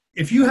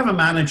 if you have a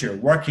manager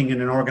working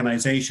in an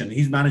organization,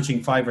 he's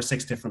managing 5 or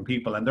 6 different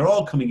people, and they're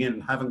all coming in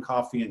and having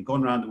coffee and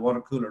going around the water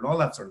cooler and all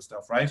that sort of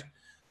stuff, right?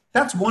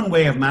 That's one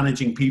way of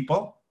managing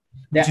people,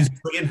 which is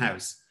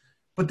in-house.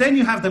 But then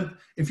you have them,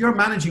 if you're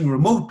managing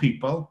remote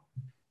people,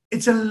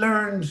 it's a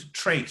learned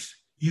trait.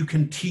 You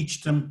can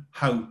teach them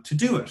how to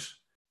do it.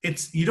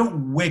 You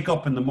don't wake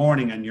up in the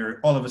morning and you're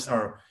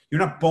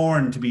not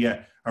born to be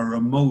a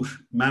remote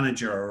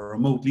manager or a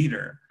remote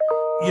leader.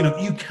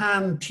 You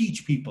can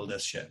teach people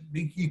this shit.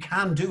 You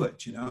can do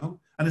it,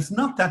 and it's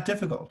not that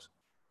difficult.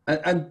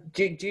 And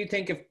do you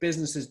think if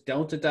businesses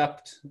don't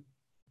adapt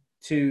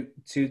to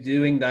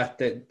doing that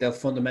they'll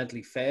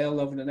fundamentally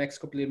fail over the next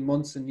couple of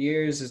months and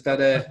years? Is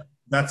that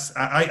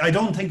I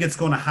don't think it's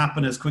going to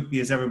happen as quickly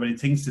as everybody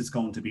thinks it's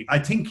going to be. I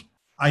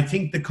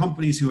think the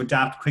companies who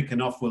adapt quick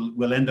enough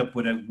will end up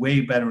with a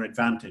way better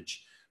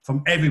advantage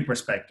from every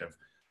perspective: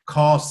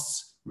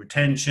 costs,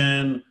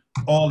 retention,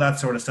 all that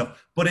sort of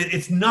stuff. But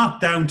it's not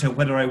down to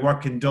whether I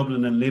work in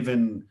Dublin and live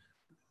in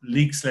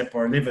Leixlip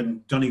or live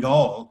in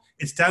Donegal.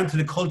 It's down to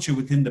the culture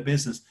within the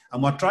business.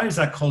 And what drives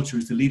that culture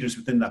is the leaders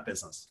within that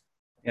business.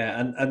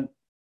 Yeah, and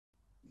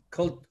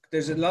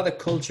there's a lot of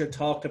culture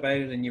talked about,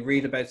 and you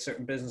read about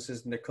certain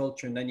businesses and their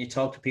culture, and then you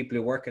talk to people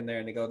who work in there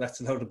and they go,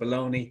 that's a load of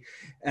baloney.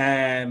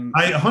 I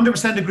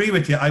 100% agree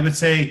with you. I would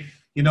say,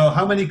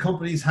 how many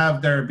companies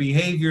have their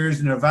behaviors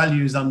and their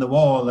values on the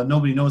wall and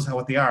nobody knows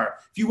what they are?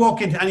 If you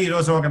walk into any of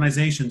those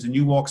organizations and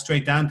you walk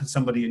straight down to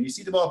somebody and you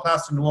see them all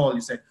plastered on the wall,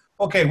 you say,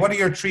 okay, what are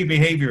your 3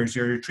 behaviors,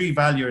 your 3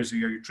 values, or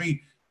your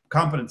 3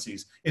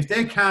 competencies? If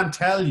they can't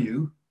tell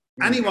you,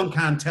 anyone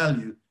can't tell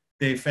you,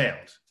 they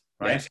failed,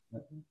 right? Yeah.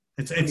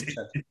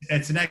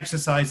 It's an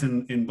exercise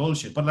in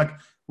bullshit. But like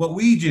what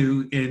we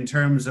do in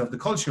terms of the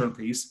cultural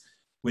piece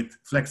with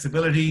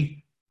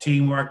flexibility,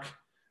 teamwork,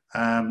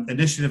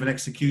 initiative and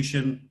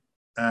execution,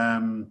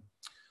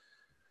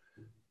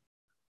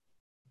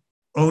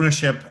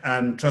 ownership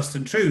and trust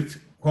and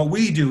truth. What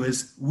we do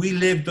is we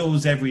live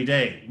those every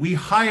day. We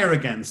hire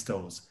against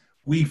those.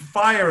 We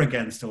fire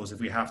against those if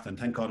we have to. And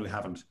thank God we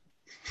haven't.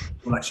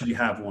 We'll actually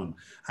have one.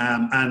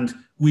 And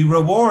we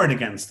reward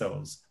against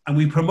those. And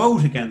we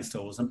promote against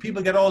those. And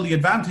people get all the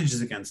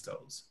advantages against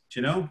those. Do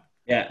you know?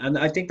 Yeah, and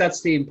I think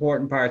that's the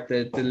important part,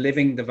 the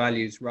living the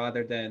values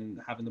rather than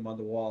having them on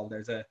the wall.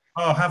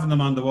 Having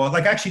them on the wall.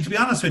 Like, actually, to be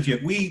honest with you,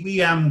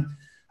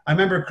 I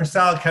remember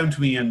Christelle came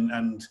to me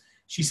and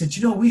she said,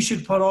 we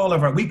should put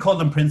we call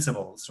them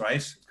principles,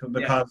 right?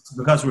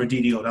 Because we're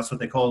DDO, that's what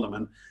they call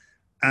them.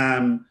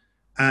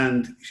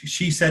 And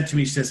she said to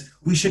me, she says,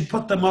 we should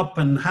put them up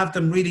and have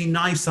them really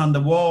nice on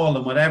the wall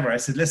and whatever. I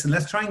said, listen,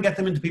 let's try and get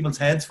them into people's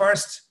heads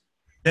first.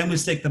 Then we'll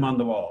stick them on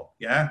the wall.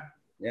 Yeah.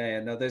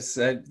 Yeah. No, there's,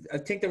 I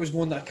think there was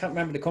one, I can't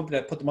remember the company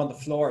that put them on the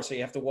floor. So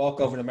you have to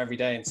walk over them every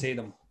day and see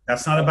them.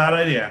 That's not a bad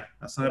idea.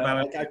 I'm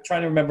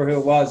trying to remember who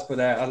it was, but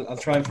I'll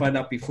try and find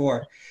out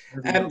before.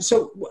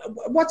 So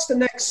what's the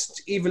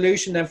next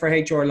evolution then for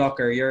HR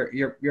Locker?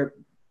 You're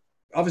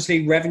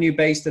obviously revenue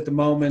based at the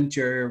moment.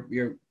 You're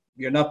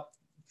not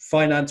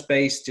finance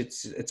based.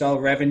 It's all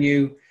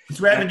revenue.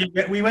 It's revenue.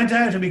 We went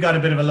out and we got a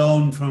bit of a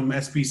loan from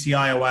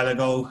SBCI a while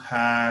ago,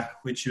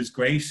 which was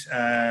great.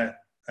 And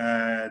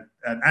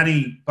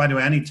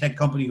any tech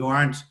company who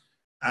aren't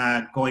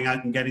going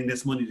out and getting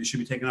this money, they should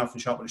be taken off the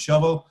shop with a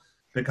shovel,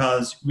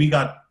 because we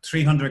got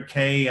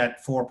 300K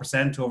at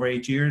 4% over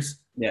 8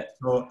 years. Yeah.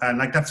 So,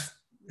 and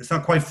it's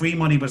not quite free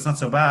money, but it's not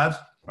so bad,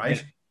 right?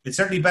 Yeah. It's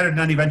certainly better than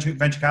any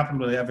venture capital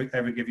will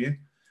ever give you.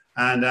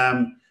 And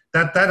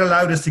that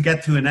allowed us to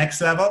get to a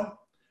next level.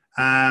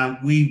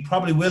 We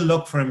probably will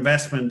look for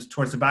investment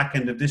towards the back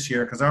end of this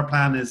year, because our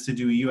plan is to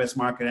do a US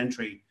market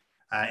entry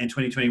in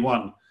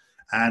 2021.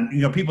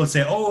 And, people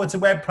say, oh, it's a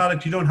web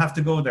product, you don't have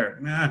to go there.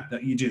 Nah,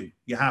 you do.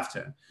 You have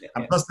to. Yeah,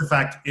 and plus the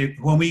fact,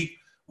 when we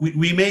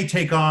may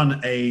take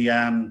on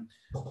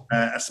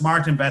a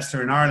smart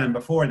investor in Ireland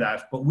before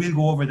that, but we'll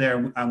go over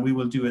there and we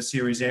will do a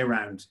Series A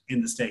round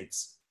in the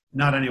States,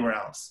 not anywhere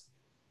else.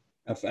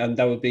 And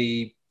that would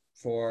be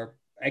for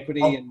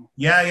equity?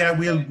 Yeah.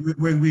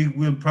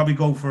 We'll probably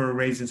go for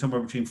raising somewhere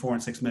between 4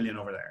 and 6 million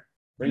over there.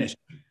 Brilliant.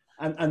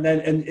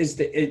 And is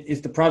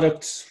the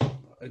product?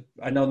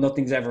 I know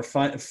nothing's ever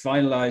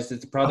finalized.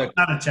 Is the product?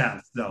 Not a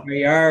chance. No.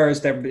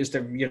 Is there?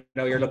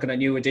 You're looking at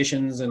new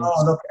additions and.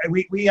 Oh, look,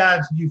 we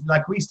had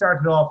we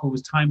started off. It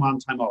was time on,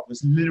 time off. It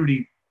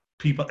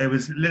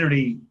was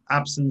literally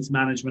absence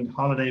management,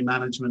 holiday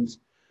management,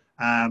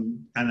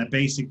 and a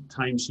basic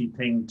timesheet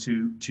thing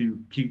to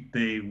keep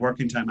the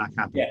working time act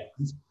happy.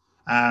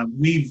 Yeah.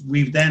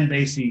 We've then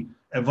basically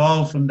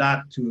evolved from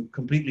that to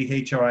completely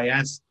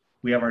HRIS.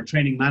 We have our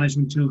training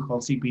management tool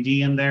called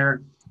CPD in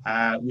there.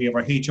 We have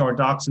our HR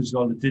docs, which is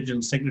all the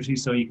digital signatory,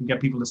 so you can get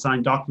people to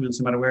sign documents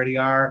no matter where they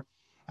are.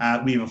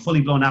 We have a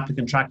fully blown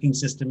applicant tracking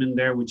system in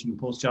there, which you can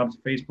post jobs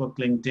to Facebook,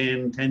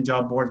 LinkedIn, 10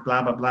 job boards,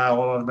 blah, blah, blah,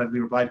 all of that. We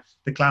replied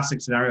the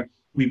classic scenario.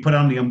 We put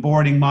on the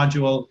onboarding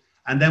module,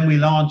 and then we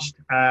launched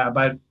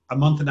about a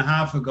month and a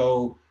half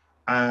ago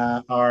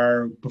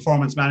our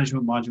performance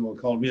management module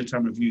called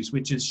Real-Time Reviews,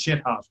 which is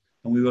shit hot.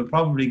 And we will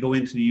probably go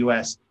into the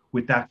US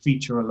with that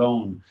feature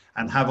alone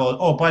and have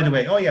by the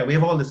way, we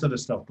have all this other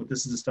stuff, but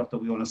this is the stuff that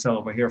we want to sell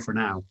over here for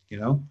now,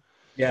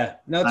 Yeah,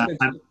 no,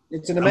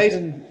 it's an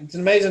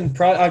amazing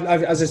product.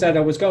 As I said,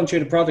 I was going through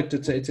the product.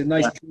 It's a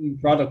nice clean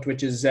product,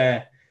 which is,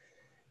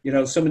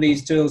 some of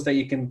these tools that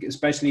you can,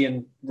 especially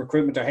in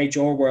recruitment or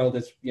HR world,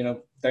 is,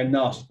 they're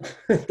not.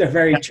 They're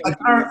very.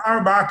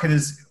 Our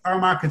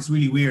market's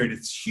really weird.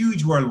 It's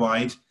huge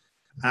worldwide.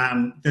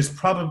 There's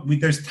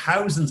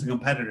thousands of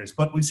competitors,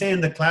 but we say in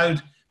the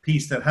cloud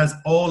piece that has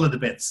all of the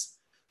bits.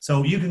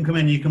 So you can come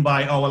in, you can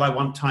buy, I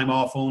want time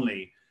off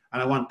only,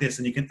 and I want this,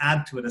 and you can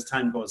add to it as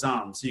time goes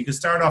on. So you can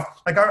start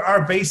off, like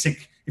our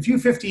basic, if you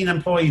have 15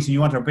 employees and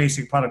you want our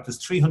basic product, is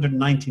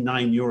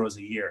 €399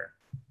 a year.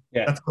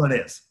 Yeah. That's what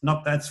it is.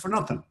 That's for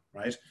nothing,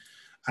 right?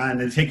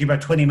 And it'll take you about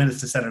 20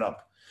 minutes to set it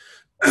up.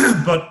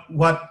 But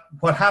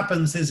what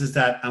happens is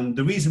that, and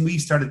the reason we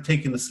started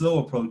taking the slow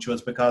approach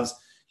was because,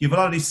 You have a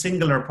lot of these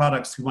singular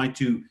products who might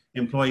do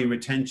employee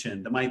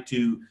retention. They might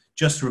do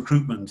just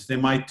recruitment. They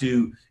might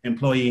do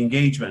employee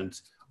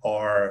engagement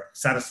or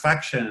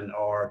satisfaction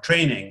or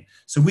training.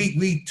 So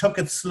we took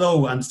it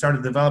slow and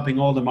started developing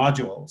all the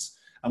modules.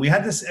 And we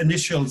had this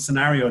initial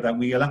scenario that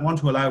we want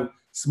to allow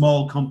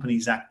small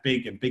companies act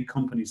big and big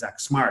companies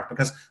act smart,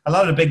 because a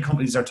lot of the big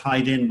companies are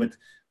tied in with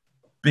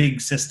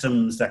big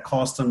systems that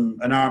cost them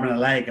an arm and a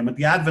leg. And with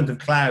the advent of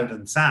cloud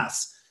and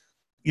SaaS,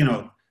 you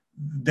know,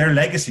 their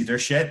legacy, their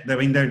shit. I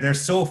mean, they're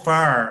so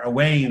far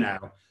away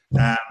now.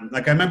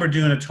 Like I remember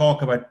doing a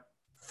talk about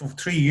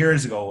 3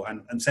 years ago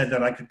and said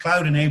that I could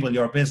cloud enable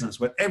your business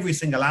with every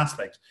single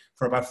aspect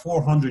for about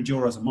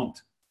 €400 a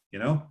month, you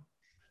know?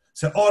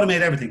 So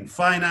automate everything,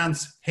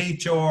 finance,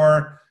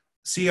 HR,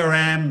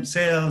 CRM,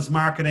 sales,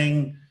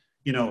 marketing,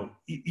 you know,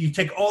 you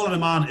take all of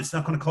them on, it's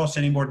not going to cost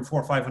any more than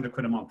 400 or 500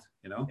 quid a month,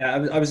 you know?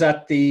 Yeah, I was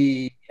at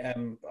the,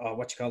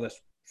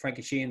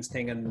 Frankie Sheehan's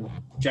thing in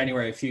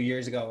January a few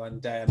years ago,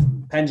 and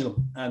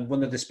Pendulum, and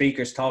one of the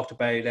speakers talked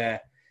about,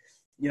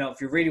 you know,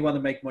 if you really want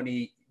to make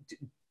money,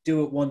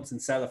 do it once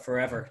and sell it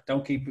forever.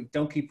 Don't keep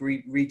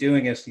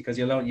redoing it, because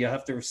you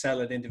have to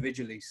sell it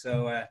individually.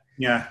 So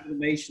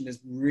automation is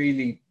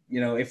really,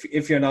 you know,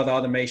 if you're not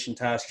automation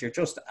tasks, you're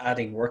just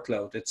adding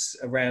workload. It's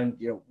around,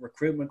 you know,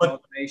 recruitment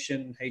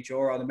automation,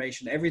 HR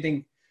automation,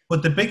 everything.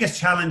 But the biggest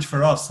challenge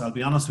for us, I'll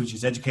be honest with you,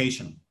 is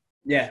education.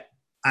 Yeah.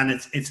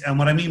 And and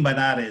what I mean by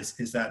that is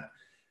that,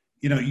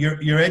 you know,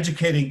 you're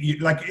educating,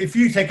 like if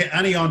you take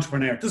any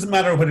entrepreneur, it doesn't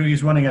matter whether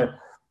he's running an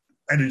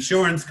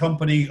insurance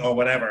company or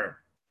whatever,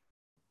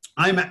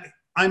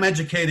 I'm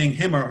educating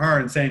him or her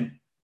and saying,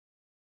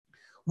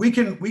 we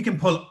can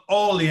pull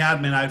all the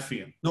admin out for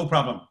you, no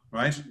problem,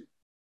 right?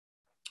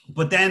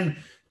 But then,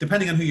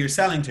 depending on who you're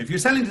selling to, if you're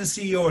selling to the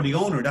CEO or the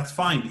owner, that's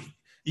fine.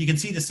 You can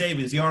see the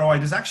savings, the ROI.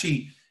 There's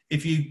actually,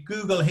 if you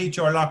Google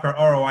HR Locker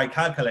ROI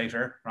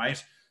calculator,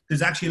 right,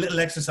 there's actually a little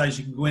exercise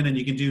you can go in and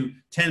you can do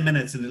 10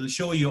 minutes and it'll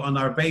show you on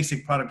our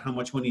basic product how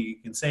much money you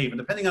can save. And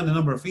depending on the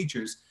number of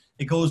features,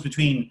 it goes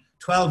between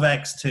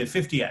 12x to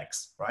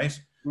 50x, right?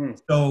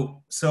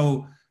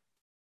 So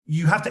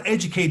you have to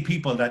educate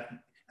people that,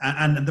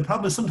 and the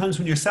problem is sometimes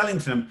when you're selling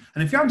to them,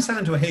 and if you're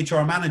selling to a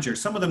HR manager,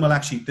 some of them will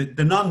actually,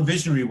 the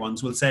non-visionary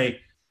ones will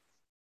say,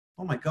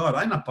 oh my God,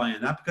 I'm not buying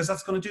that because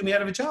that's going to do me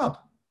out of a job,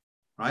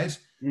 right?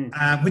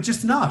 Which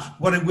is not.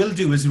 What it will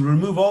do is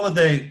remove all of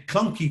the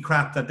clunky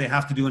crap that they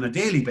have to do on a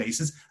daily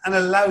basis and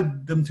allow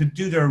them to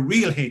do their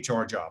real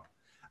HR job.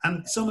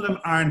 And some of them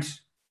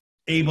aren't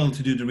able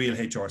to do the real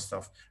HR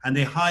stuff, and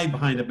they hide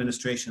behind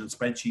administration and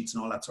spreadsheets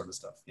and all that sort of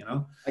stuff, you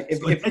know?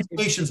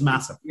 Education's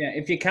massive. Yeah,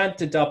 if you can't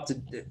adopt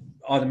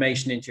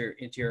automation into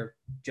your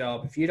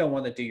job, if you don't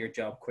want to do your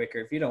job quicker,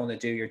 if you don't want to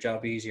do your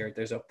job easier,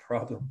 there's a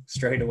problem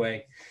straight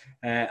away.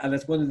 And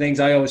that's one of the things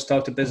I always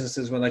talk to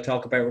businesses when I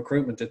talk about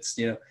recruitment. It's,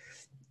 you know,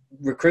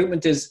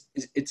 recruitment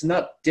it's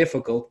not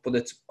difficult, but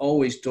it's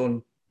always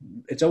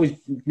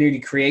nearly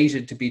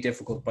created to be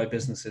difficult by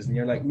businesses. And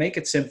you're like, make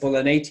it simple.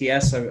 An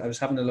ATS, I was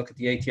having a look at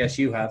the ATS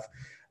you have.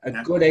 A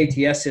good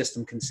ATS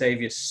system can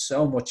save you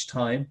so much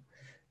time.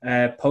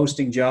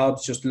 Posting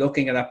jobs, just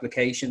looking at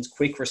applications,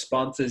 quick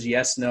responses,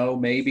 yes, no,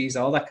 maybes,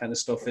 all that kind of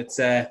stuff. It's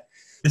the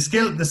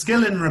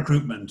skill in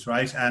recruitment,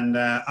 right? And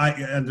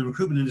and the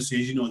recruitment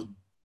industry, as you know, is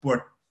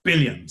worth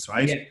billions,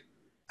 right? Yeah.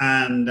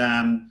 And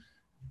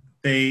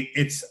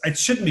it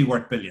shouldn't be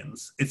worth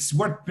billions. It's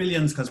worth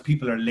billions because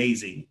people are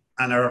lazy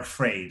and are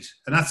afraid.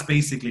 And that's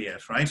basically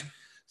it, right?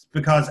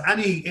 Because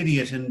any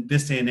idiot in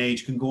this day and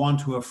age can go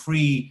onto a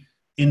free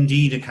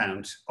Indeed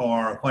account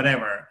or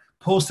whatever,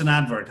 post an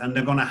advert, and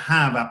they're going to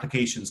have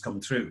applications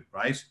come through,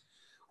 right?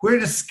 Where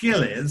the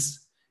skill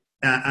is,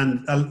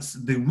 and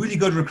the really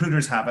good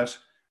recruiters have it,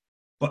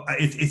 but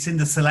it's in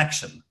the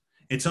selection.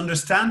 It's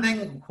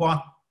understanding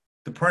what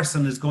the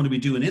person is going to be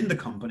doing in the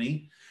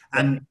company,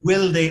 and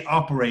will they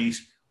operate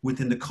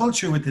within the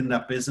culture within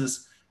that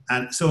business.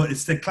 And so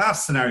it's the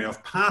class scenario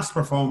of past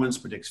performance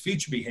predicts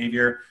future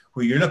behavior,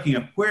 where you're looking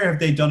at where have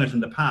they done it in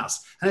the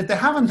past. And if they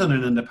haven't done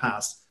it in the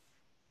past,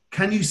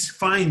 can you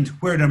find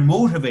where they're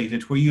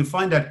motivated, where you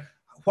find out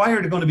why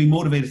are they going to be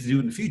motivated to do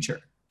it in the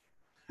future?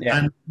 Yeah.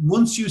 And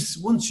once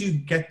you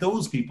get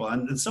those people,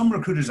 and some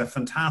recruiters are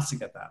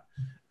fantastic at that,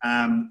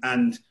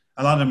 and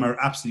a lot of them are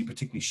absolutely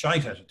particularly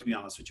shite at it, to be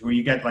honest with you, where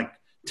you get like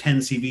 10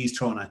 CVs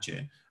thrown at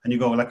you, and you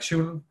go like,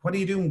 sure, what are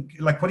you doing?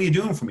 Like, what are you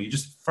doing for me? You're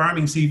just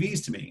farming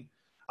CVs to me.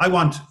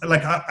 I'm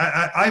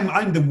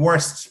the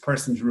worst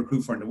person to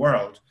recruit for in the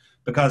world,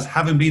 because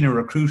having been a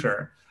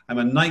recruiter, I'm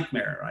a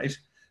nightmare, right?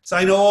 So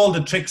I know all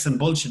the tricks and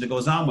bullshit that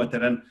goes on with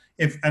it, and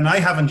I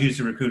haven't used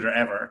a recruiter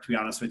ever, to be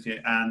honest with you.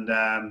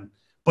 And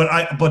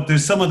but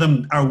there's some of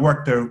them are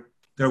worth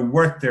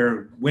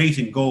their weight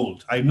in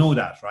gold. I know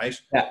that, right?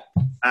 Yeah.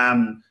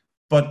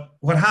 But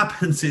what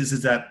happens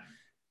is that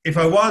if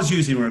I was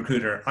using a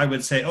recruiter, I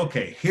would say,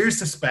 okay, here's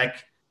the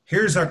spec,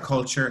 here's our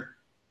culture,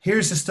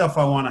 here's the stuff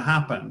I want to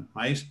happen,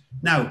 right?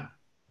 Now,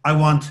 I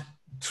want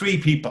 3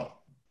 people,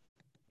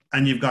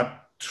 and you've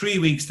got 3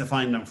 weeks to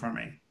find them for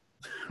me,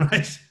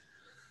 right?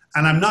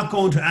 And I'm not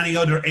going to any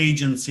other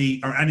agency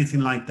or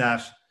anything like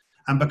that.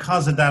 And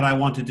because of that, I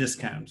want a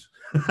discount.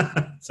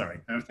 Sorry.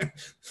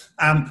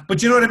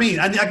 But you know what I mean?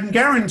 And I can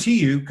guarantee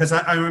you, because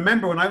I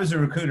remember when I was a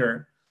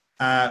recruiter,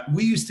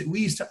 we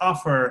used to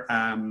offer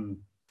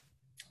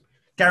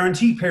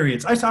guarantee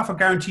periods. I used to offer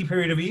guarantee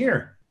period of a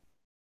year.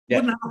 Yeah.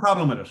 Wouldn't have a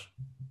problem with it.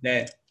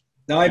 Yeah.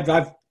 No,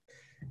 I've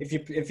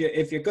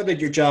if you're good at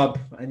your job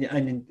and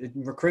in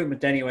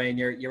recruitment anyway, and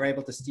you're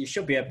able to, you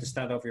should be able to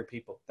stand over your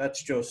people.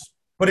 That's just.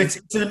 But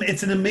it's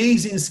an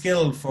amazing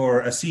skill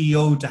for a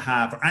CEO to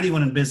have, or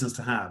anyone in business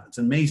to have. It's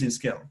an amazing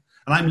skill,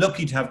 and I'm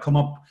lucky to have come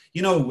up.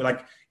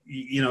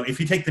 If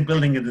you take the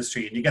building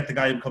industry and you get the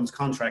guy who becomes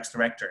contracts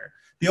director,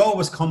 they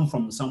always come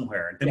from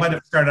somewhere. They might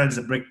have started out as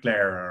a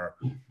bricklayer or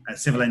a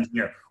civil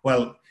engineer.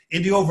 Well,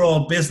 in the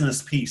overall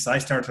business piece, I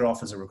started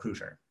off as a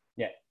recruiter.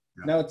 Yeah.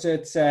 No, it's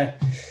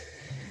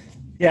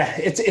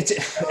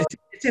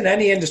in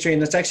any industry,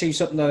 and it's actually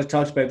something that I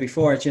talked about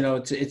before.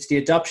 It's the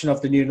adoption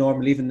of the new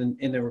normal, even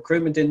in the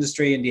recruitment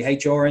industry, in the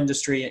HR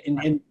industry.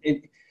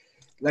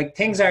 Like,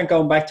 things aren't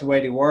going back to the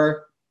way they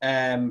were.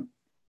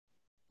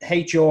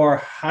 HR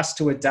has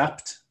to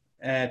adapt.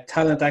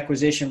 Talent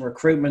acquisition,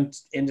 recruitment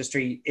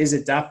industry is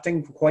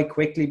adapting quite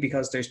quickly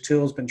because there's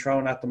tools been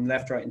thrown at them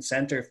left, right, and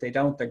center. If they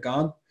don't, they're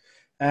gone.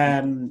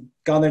 Gone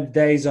are the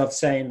days of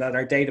saying that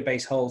our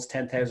database holds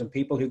 10,000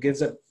 people. Who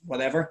gives it?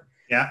 Whatever.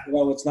 Yeah.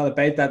 It's not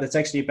about that. It's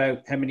actually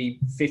about how many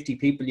 50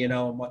 people you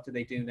know and what do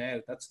they do now.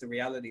 That's the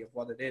reality of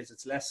what it is.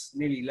 It's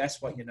nearly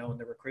less what you know in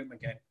the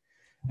recruitment game.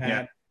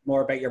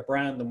 More about your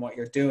brand and what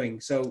you're doing.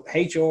 So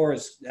HR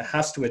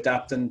has to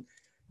adapt, and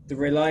the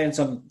reliance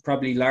on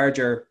probably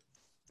larger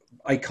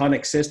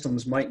iconic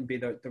systems mightn't be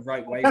the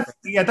right way.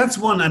 That's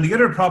one. And the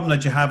other problem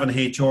that you have in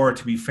HR,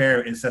 to be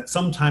fair, is that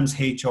sometimes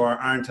HR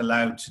aren't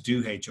allowed to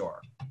do HR.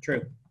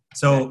 True.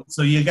 So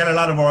you get a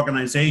lot of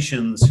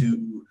organizations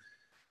who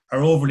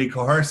are overly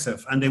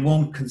coercive, and they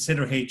won't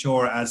consider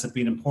HR as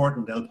being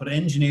important. They'll put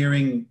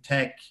engineering,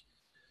 tech,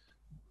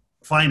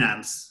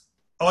 finance.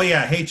 Oh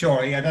yeah,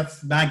 HR. Yeah,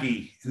 that's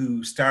Maggie,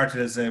 who started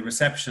as a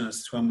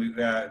receptionist when we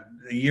a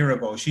year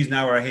ago. She's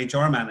now our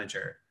HR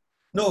manager.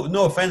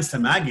 No offense to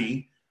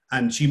Maggie,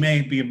 and she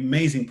may be an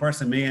amazing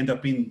person, may end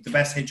up being the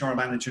best HR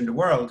manager in the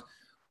world,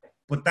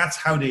 but that's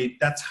how they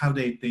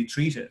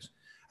treat it.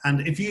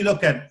 And if you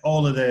look at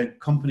all of the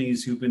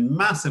companies who've been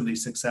massively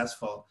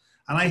successful,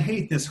 and I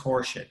hate this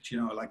horseshit,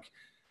 like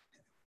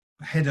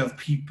head of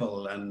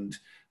people and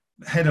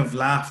head of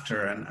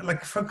laughter, and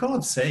like, for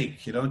God's sake,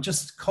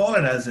 just call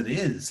it as it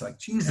is. Like,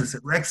 Jesus,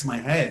 it wrecks my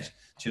head,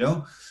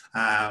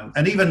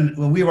 and even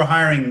when we were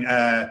hiring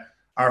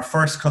our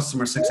first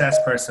customer success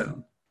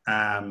person,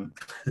 and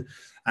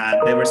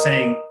they were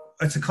saying,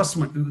 it's a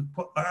customer.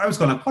 I was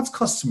going, what's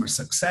customer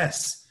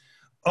success?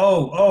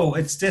 Oh,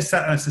 it's this,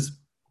 that. And I says,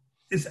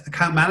 it's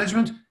account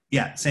management.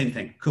 Yeah, same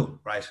thing. Cool.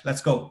 Right.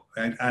 Let's go.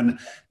 Right? And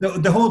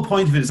the whole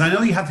point of it is, I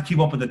know you have to keep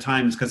up with the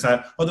times, because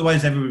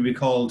otherwise everybody would be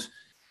called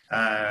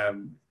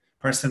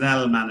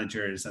personnel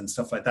managers and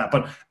stuff like that.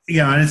 But,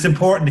 and it's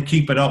important to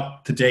keep it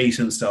up to date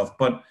and stuff.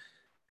 But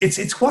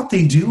it's what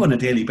they do on a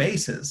daily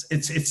basis.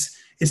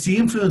 It's the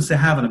influence they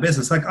have on a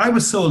business. Like, I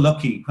was so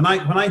lucky when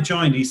I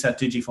joined ESET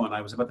Digifone.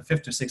 I was about the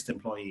 5th or 6th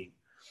employee,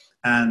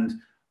 and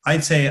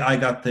I'd say I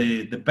got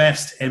the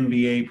best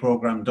MBA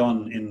program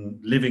done in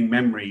living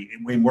memory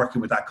in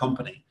working with that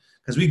company,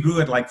 because we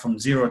grew it from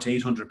 0 to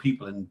 800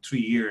 people in 3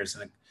 years,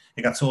 and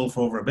it got sold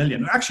for over $1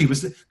 billion. Actually, it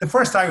was the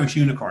first Irish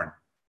unicorn,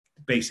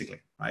 basically,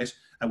 right?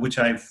 Which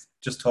I've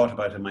just thought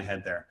about in my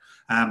head there.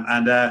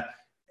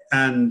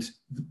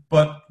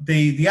 But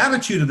the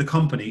attitude of the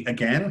company,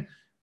 again,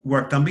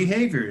 worked on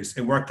behaviors.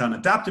 It worked on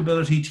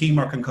adaptability,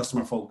 teamwork, and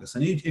customer focus.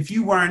 And if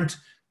you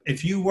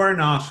were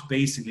not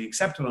basically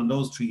accepted on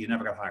those 3, you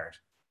never got hired.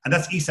 And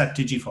that's ESET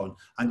Digifone.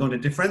 I'm going to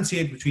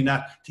differentiate between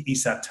that to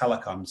ESET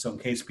Telecom, so in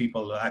case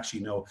people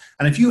actually know.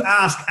 And if you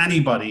ask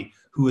anybody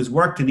who has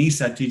worked in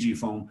ESET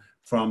Digifone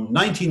from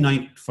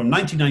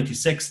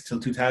 1996 till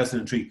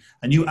 2003,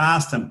 and you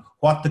ask them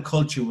what the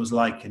culture was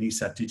like in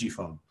ESET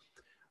Digifone,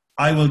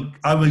 I will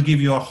give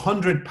you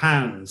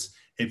 £100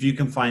 if you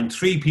can find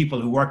 3 people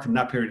who worked in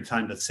that period of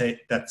time that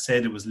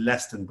said it was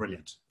less than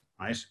brilliant,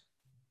 right?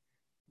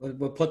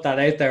 We'll put that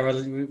out there.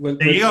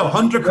 There you go,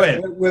 100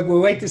 quid.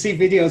 We'll wait to see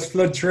videos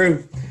flood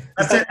through.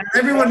 That's it.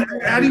 Anyone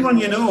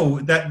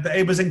that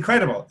it was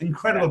incredible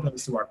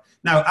place to work.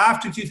 Now,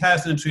 after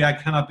 2003, I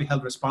cannot be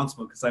held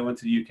responsible because I went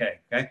to the UK.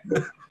 Okay.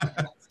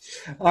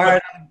 All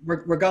right,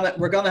 we're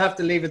gonna have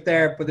to leave it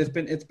there. But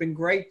it's been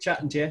great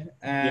chatting to you.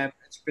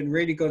 It's been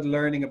really good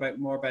learning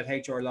more about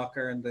HR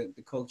Locker and the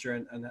culture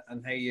and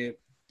how you're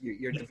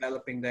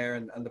developing there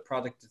and the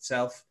product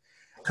itself.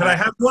 Could I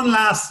have one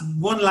last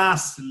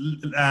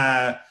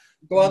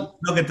go on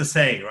nugget to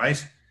say,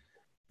 right?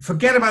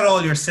 Forget about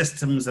all your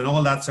systems and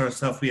all that sort of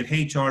stuff. We had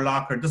HR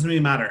Locker. It doesn't really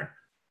matter.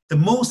 The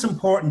most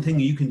important thing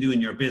you can do in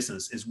your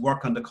business is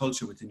work on the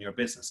culture within your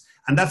business.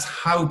 And that's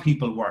how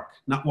people work,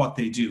 not what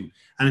they do.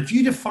 And if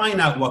you define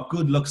out what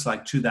good looks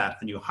like through that,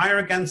 and you hire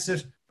against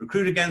it,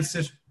 recruit against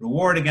it,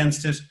 reward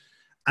against it,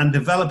 and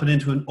develop it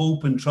into an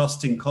open,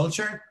 trusting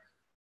culture,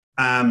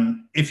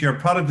 if your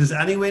product is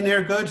anywhere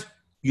near good,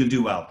 you'll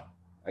do well.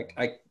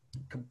 I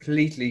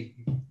completely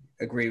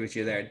agree with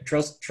you there.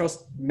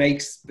 Trust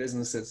makes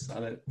businesses,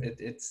 and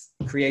it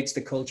creates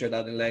the culture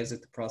that allows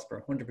it to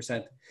prosper.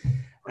 100%.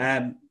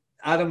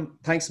 Adam,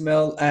 thanks a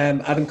mil.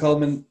 Adam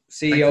Coleman,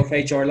 CEO of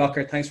HR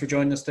Locker. Thanks for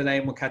joining us today,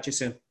 and we'll catch you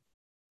soon.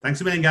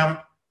 Thanks a million, Gavin.